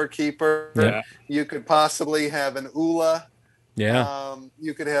Rancor keeper. Yeah. You could possibly have an Ula. Yeah.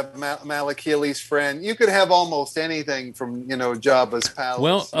 You could have Malakili's friend. You could have almost anything from Jabba's palace.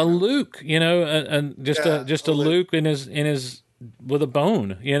 Well, a Luke, just a Luke in his with a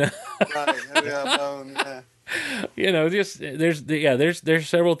bone, Right. Yeah, bone, yeah. there's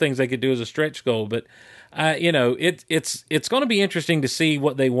several things they could do as a stretch goal, but it's going to be interesting to see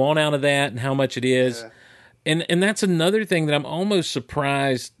what they want out of that and how much it is. Yeah. And that's another thing that I'm almost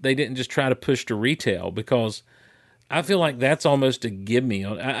surprised they didn't just try to push to retail, because I feel like that's almost a give me.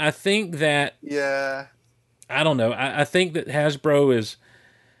 I think that, Yeah. I don't know. I think that Hasbro is,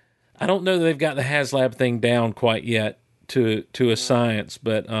 I don't know that they've got the HasLab thing down quite yet to a science,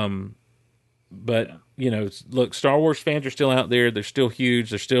 but look, Star Wars fans are still out there. They're still huge.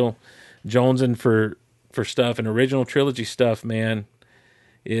 They're still jonesing for stuff, and original trilogy stuff, man,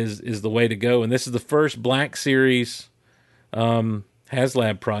 is the way to go. And this is the first Black Series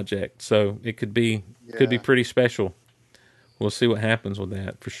HasLab project, so it could be pretty special. We'll see what happens with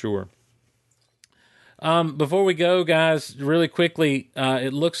that for sure. Before we go, guys, really quickly,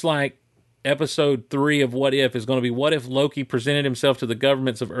 it looks like episode 3 of What If is going to be what if Loki presented himself to the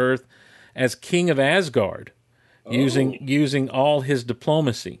governments of Earth as King of Asgard, using all his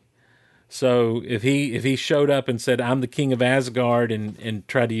diplomacy. So if he showed up and said, "I'm the King of Asgard," and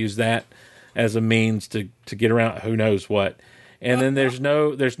tried to use that as a means to get around who knows what. And then there's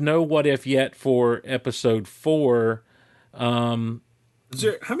no what if yet for episode 4. How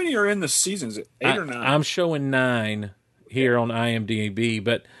many are in the season? Is it 8 or 9? I'm showing 9 here on IMDb,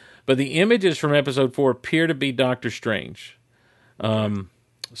 but the images from episode 4 appear to be Doctor Strange.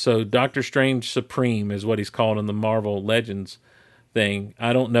 So Doctor Strange Supreme is what he's called in the Marvel Legends thing.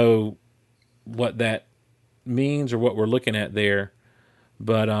 I don't know what that means or what we're looking at there,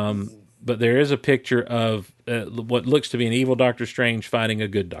 but there is a picture of what looks to be an evil Doctor Strange fighting a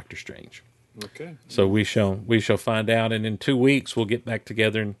good Doctor Strange. Okay. So we shall find out, and in 2 weeks we'll get back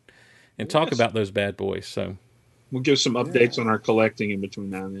together and talk about those bad boys. So we'll give some updates on our collecting in between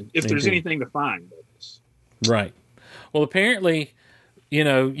now and then, if there's Indeed. anything to find. Right. Well, apparently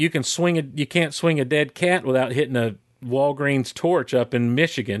you can you can't swing a dead cat without hitting a Walgreens torch up in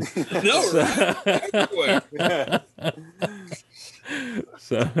Michigan. No, right? Everywhere.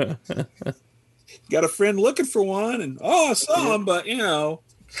 So Got a friend looking for one, and I saw him, but oh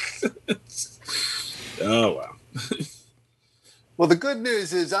wow. Well, the good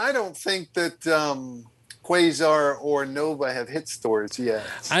news is I don't think that Quasar or Nova have hit stores yet.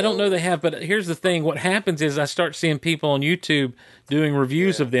 So. I don't know they have, but here's the thing. What happens is I start seeing people on YouTube doing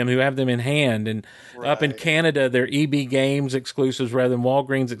reviews of them who have them in hand. And up in Canada, they're EB Games exclusives rather than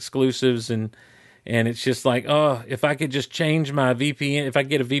Walgreens exclusives. And it's just like, oh, if I could just change my VPN, if I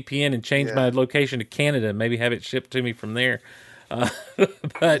get a VPN and change my location to Canada, maybe have it shipped to me from there.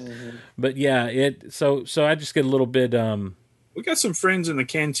 But yeah, so I just get a little bit... we got some friends in the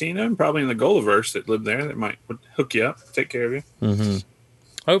Cantina and probably in the Golaverse that live there that might hook you up, take care of you. Mm-hmm.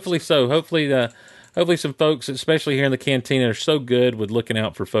 Hopefully so. Hopefully some folks, especially here in the Cantina, are so good with looking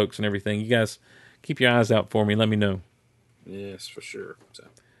out for folks and everything. You guys keep your eyes out for me. Let me know. Yes, for sure. So.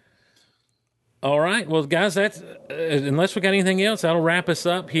 All right. Well, guys, that's unless we got anything else, that'll wrap us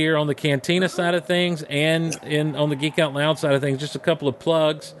up here on the Cantina side of things and on the Geek Out Loud side of things. Just a couple of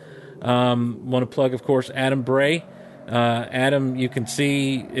plugs. Want to plug, of course, Adam Bray. Adam, you can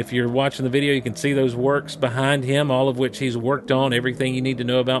see, if you're watching the video, you can see those works behind him, all of which he's worked on, everything you need to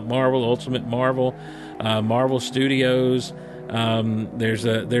know about Marvel, Ultimate Marvel, Marvel Studios. There's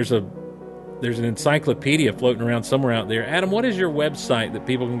an encyclopedia floating around somewhere out there. Adam, what is your website that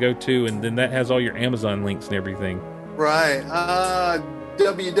people can go to, and then that has all your Amazon links and everything? Right.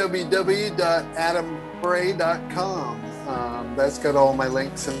 www.adambray.com. That's got all my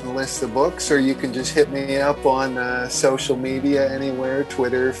links and a list of books, or you can just hit me up on social media anywhere,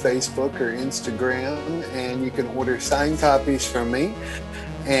 Twitter, Facebook, or Instagram, and you can order signed copies from me,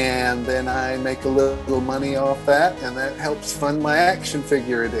 and then I make a little money off that, and that helps fund my action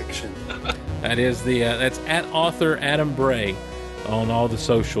figure addiction. That is that's at author Adam Bray on all the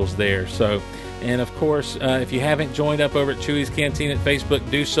socials there. So, and of course, if you haven't joined up over at Chewy's Canteen at Facebook,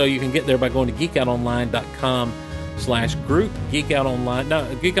 do so. You can get there by going to geekoutonline.com/group,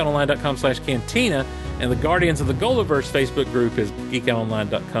 geekoutonline.com/cantina, and the Guardians of the Golaverse Facebook group is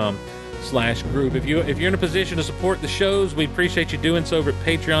geekoutonline.com/group. If you're in a position to support the shows, we appreciate you doing so over at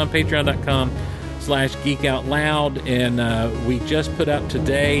Patreon, patreon.com/geekoutloud. And we just put up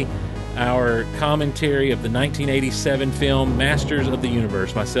today our commentary of the 1987 film Masters of the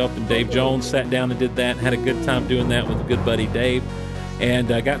Universe. Myself and Dave Jones sat down and did that, and had a good time doing that with a good buddy Dave.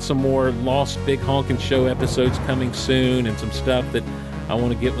 And I got some more Lost Big Honkin' Show episodes coming soon, and some stuff that I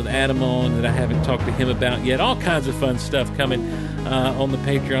want to get with Adam on that I haven't talked to him about yet. All kinds of fun stuff coming on the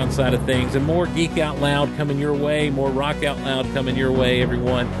Patreon side of things, and more Geek Out Loud coming your way, more Rock Out Loud coming your way,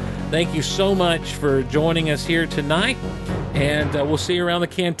 everyone. Thank you so much for joining us here tonight, and we'll see you around the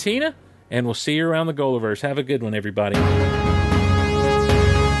Cantina, and we'll see you around the Golaverse. Have a good one, everybody.